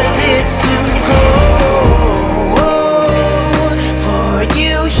 'cause it's too cold for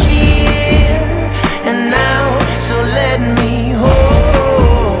you here and now.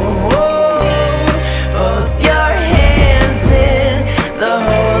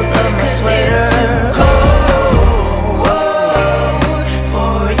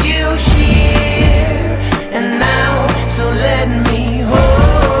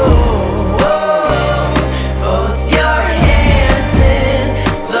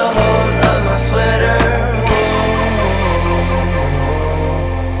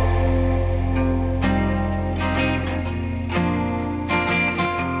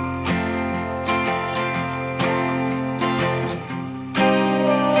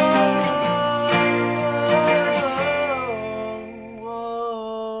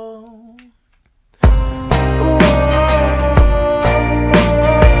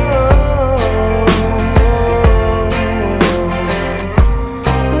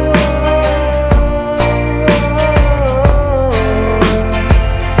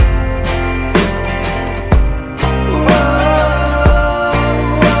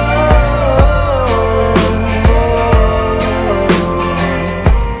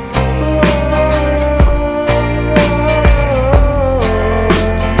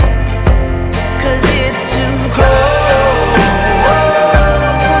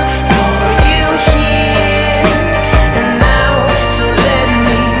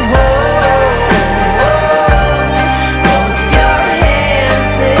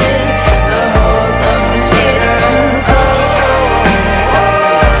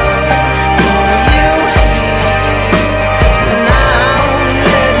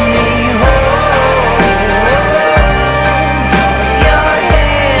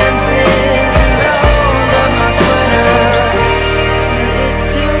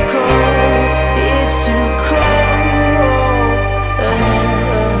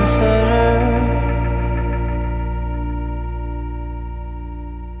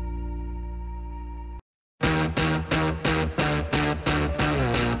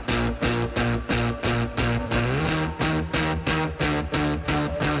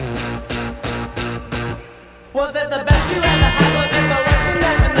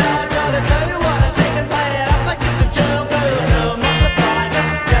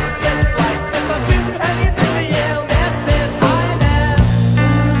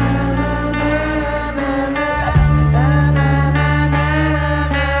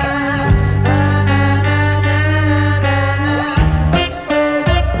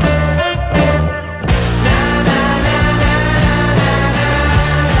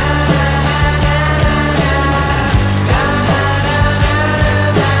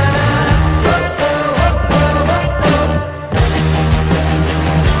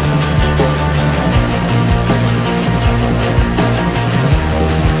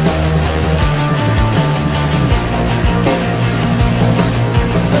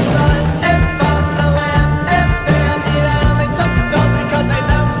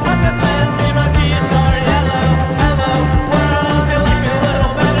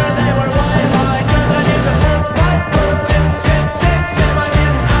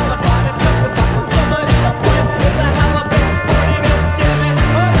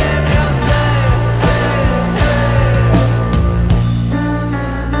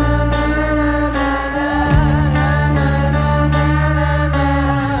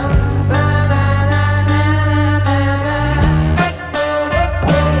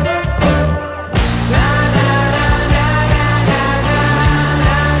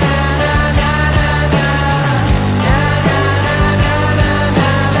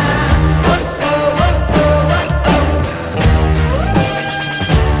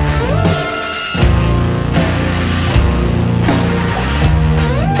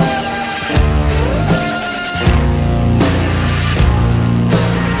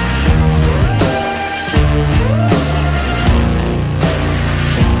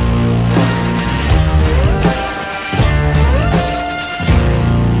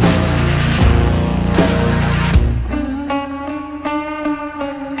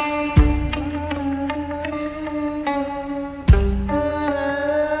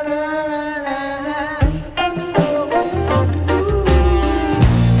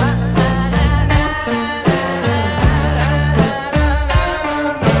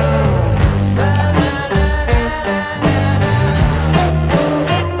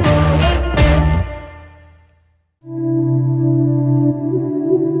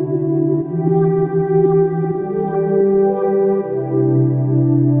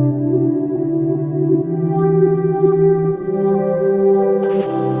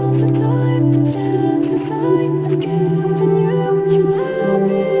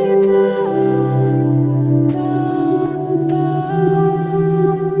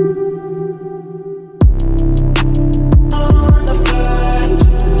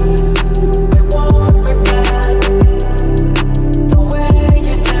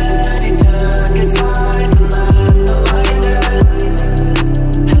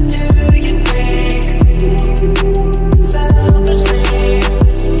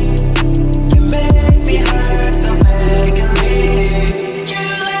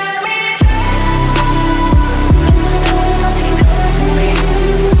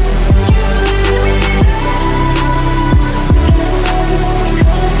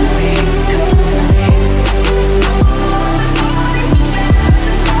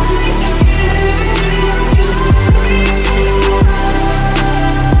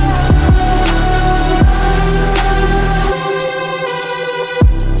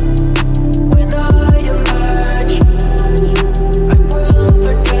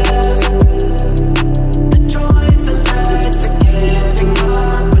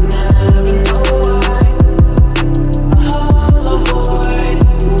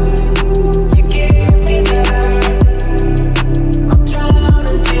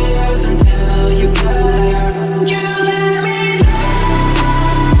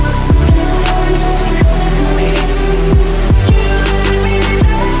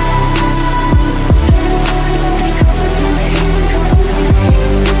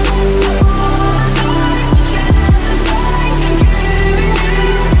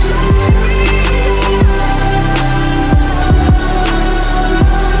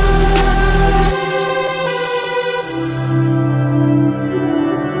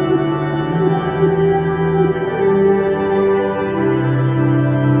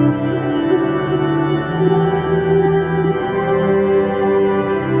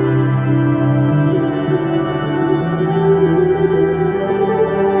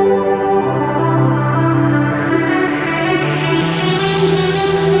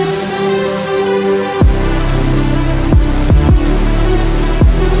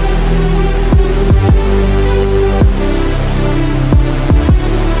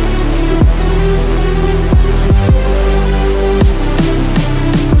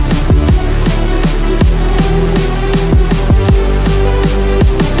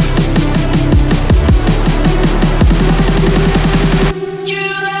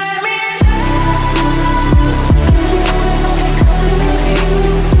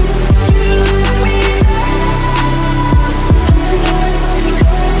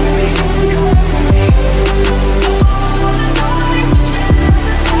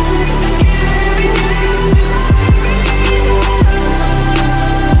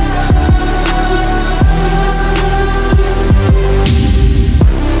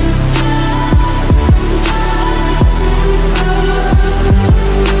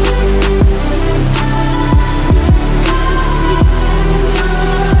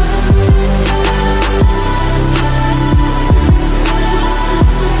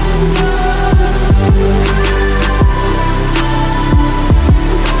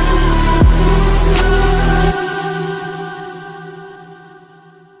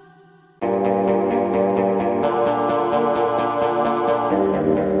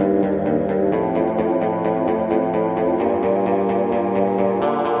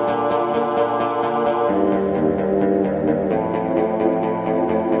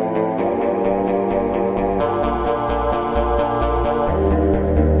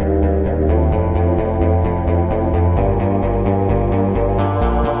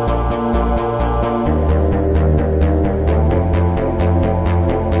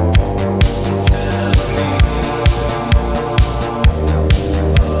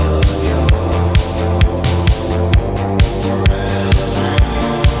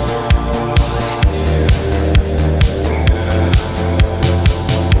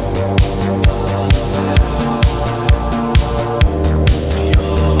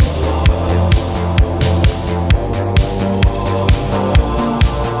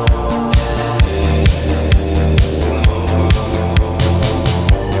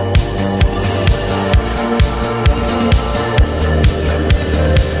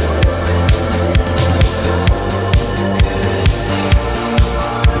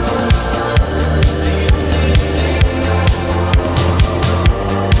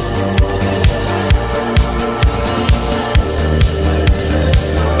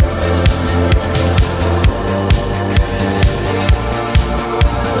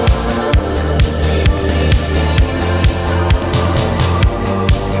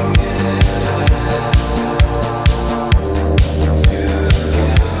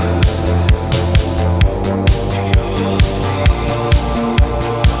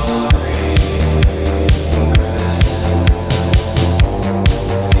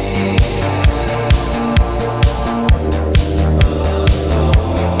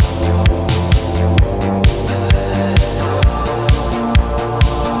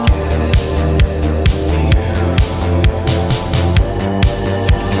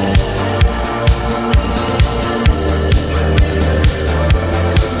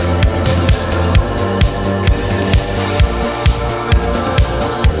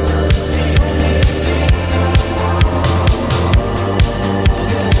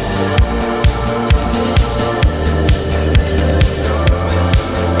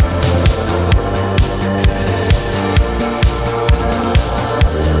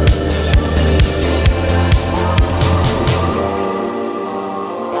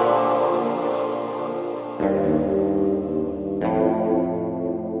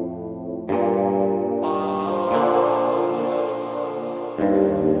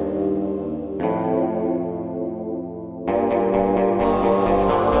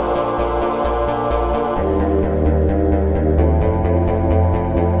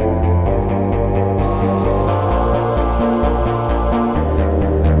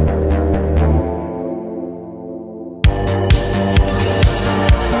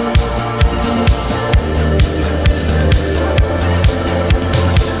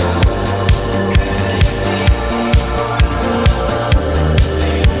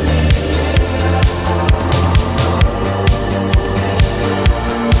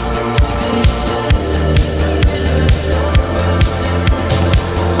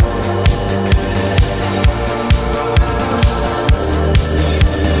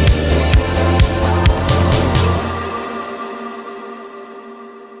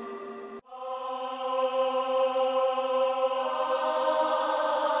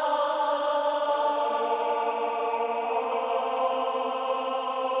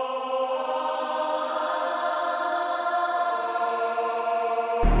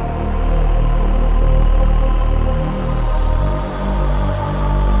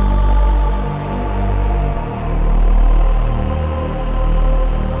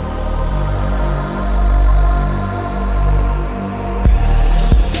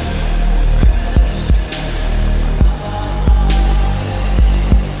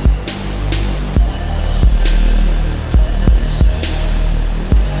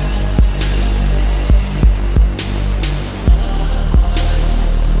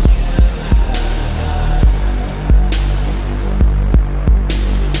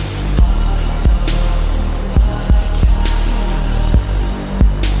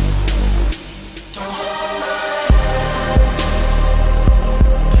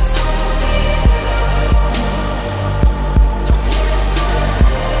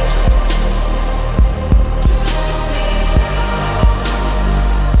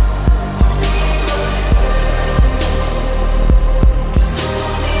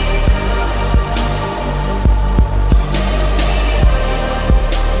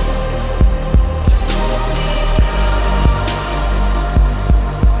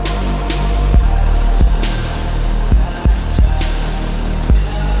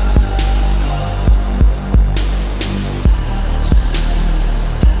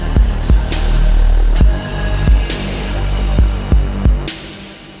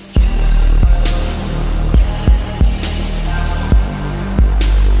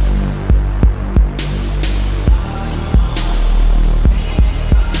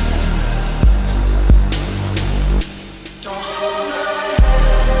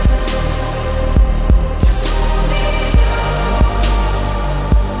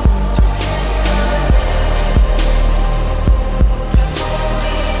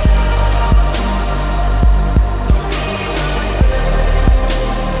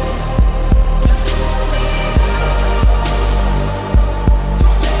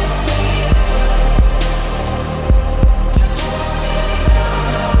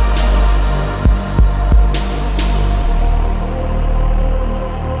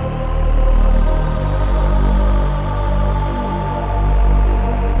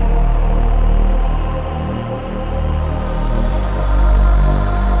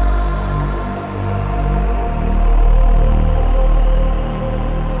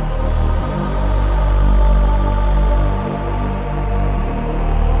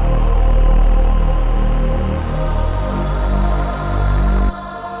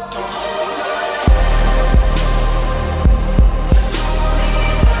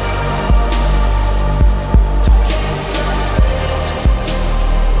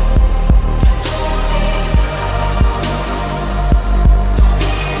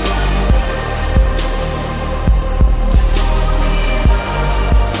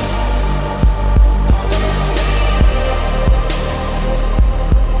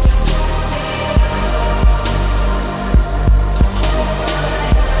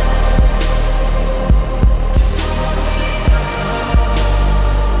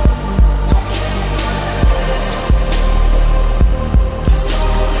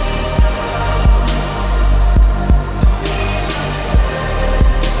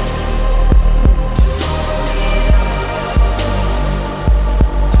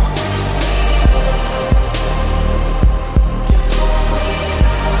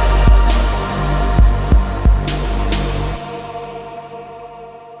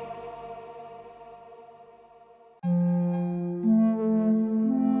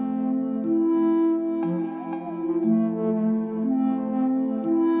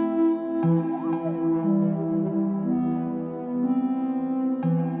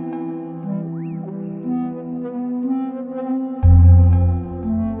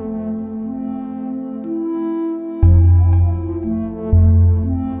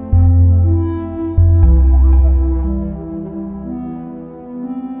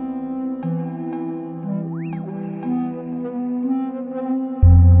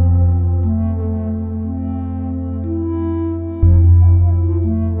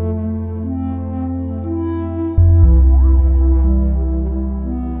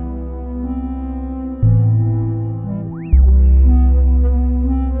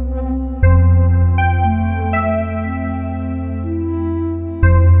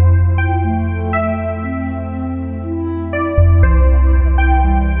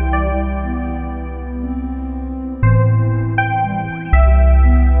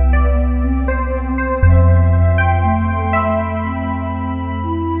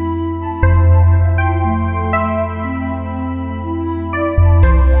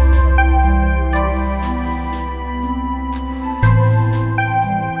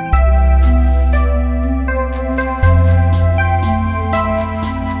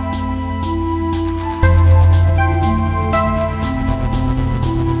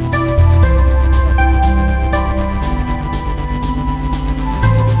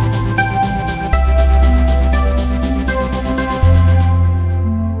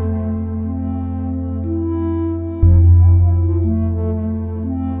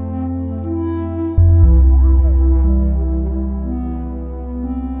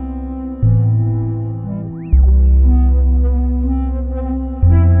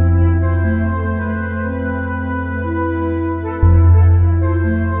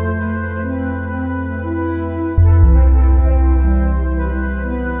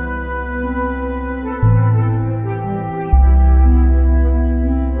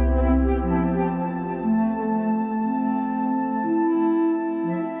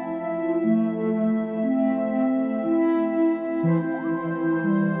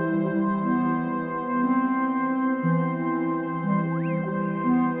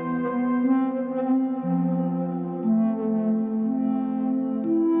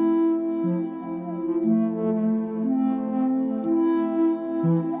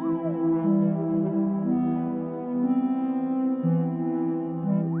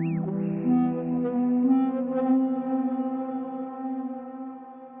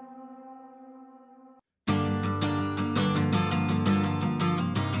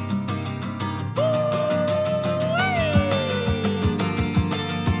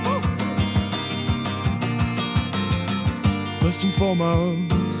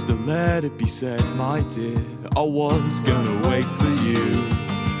 foremost, and let it be said, my dear, I was gonna wait for you.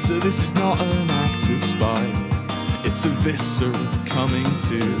 So this is not an act of spite, it's a visceral coming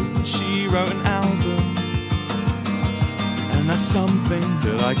to. She wrote an album, and that's something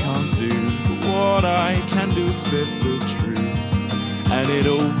that I can't do. But what I can do is spit the truth, and it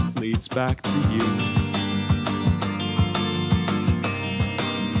all leads back to you.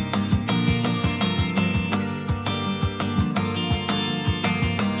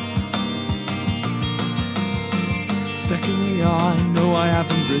 Secondly, I know I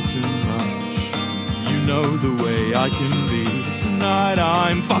haven't written much. You know the way I can be. Tonight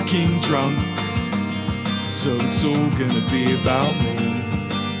I'm fucking drunk, so it's all gonna be about me.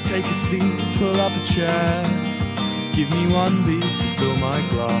 Take a seat, pull up a chair, give me one beat to fill my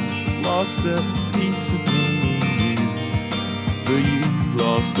glass. I've lost a piece of me in you, but you've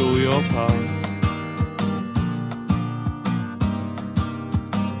lost all your past.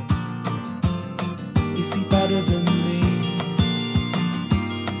 Is he better than me?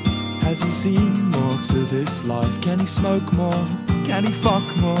 Has he seen more to this life? Can he smoke more? Can he fuck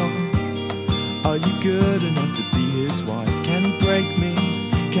more? Are you good enough to be his wife? Can he break me?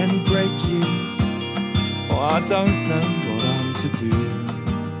 Can he break you? Oh, I don't know what I'm to do.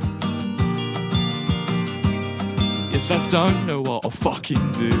 Yes, I don't know what I'll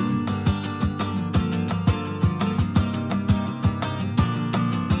fucking do.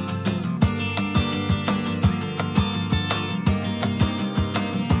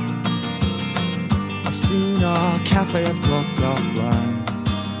 Seen our cafe, I've clocked our plans.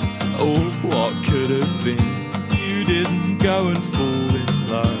 Oh, what could have been? You didn't go and fall in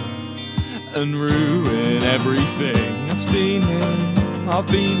love and ruin everything. I've seen him, I've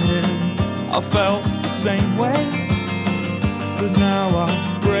been him, I felt the same way. But now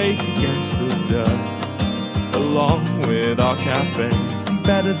I break against the dirt, along with our cafe. Is he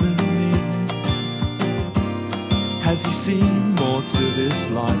better than me? Has he seen more to this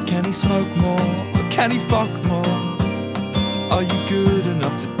life? Can he smoke more? Can he fuck more? Are you good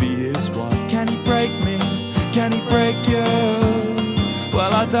enough to be his wife? Can he break me? Can he break you?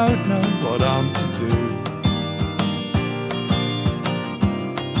 Well, I don't know what I'm to do.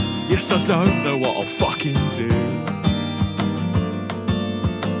 Yes, I don't know what I'll fucking do.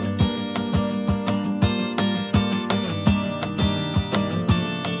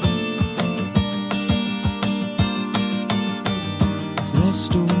 I've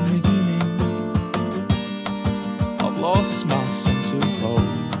lost all meaning, I've lost my sense of hope.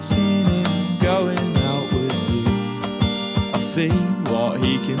 I've seen him going out with you, I've seen what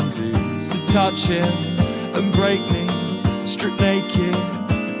he can do. So touch him and break me, strip naked,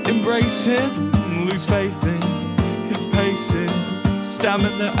 embrace him, lose faith in his paces,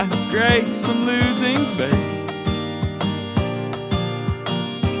 stamina and grace. I'm losing faith,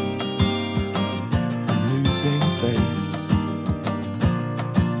 I'm losing faith.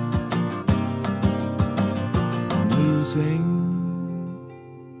 Losing.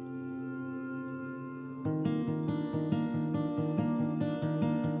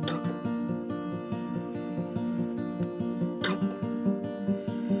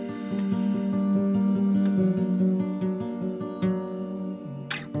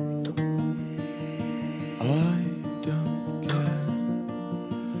 I don't care,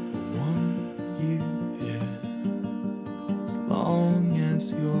 I want you here, as long as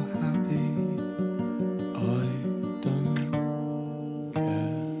you're happy.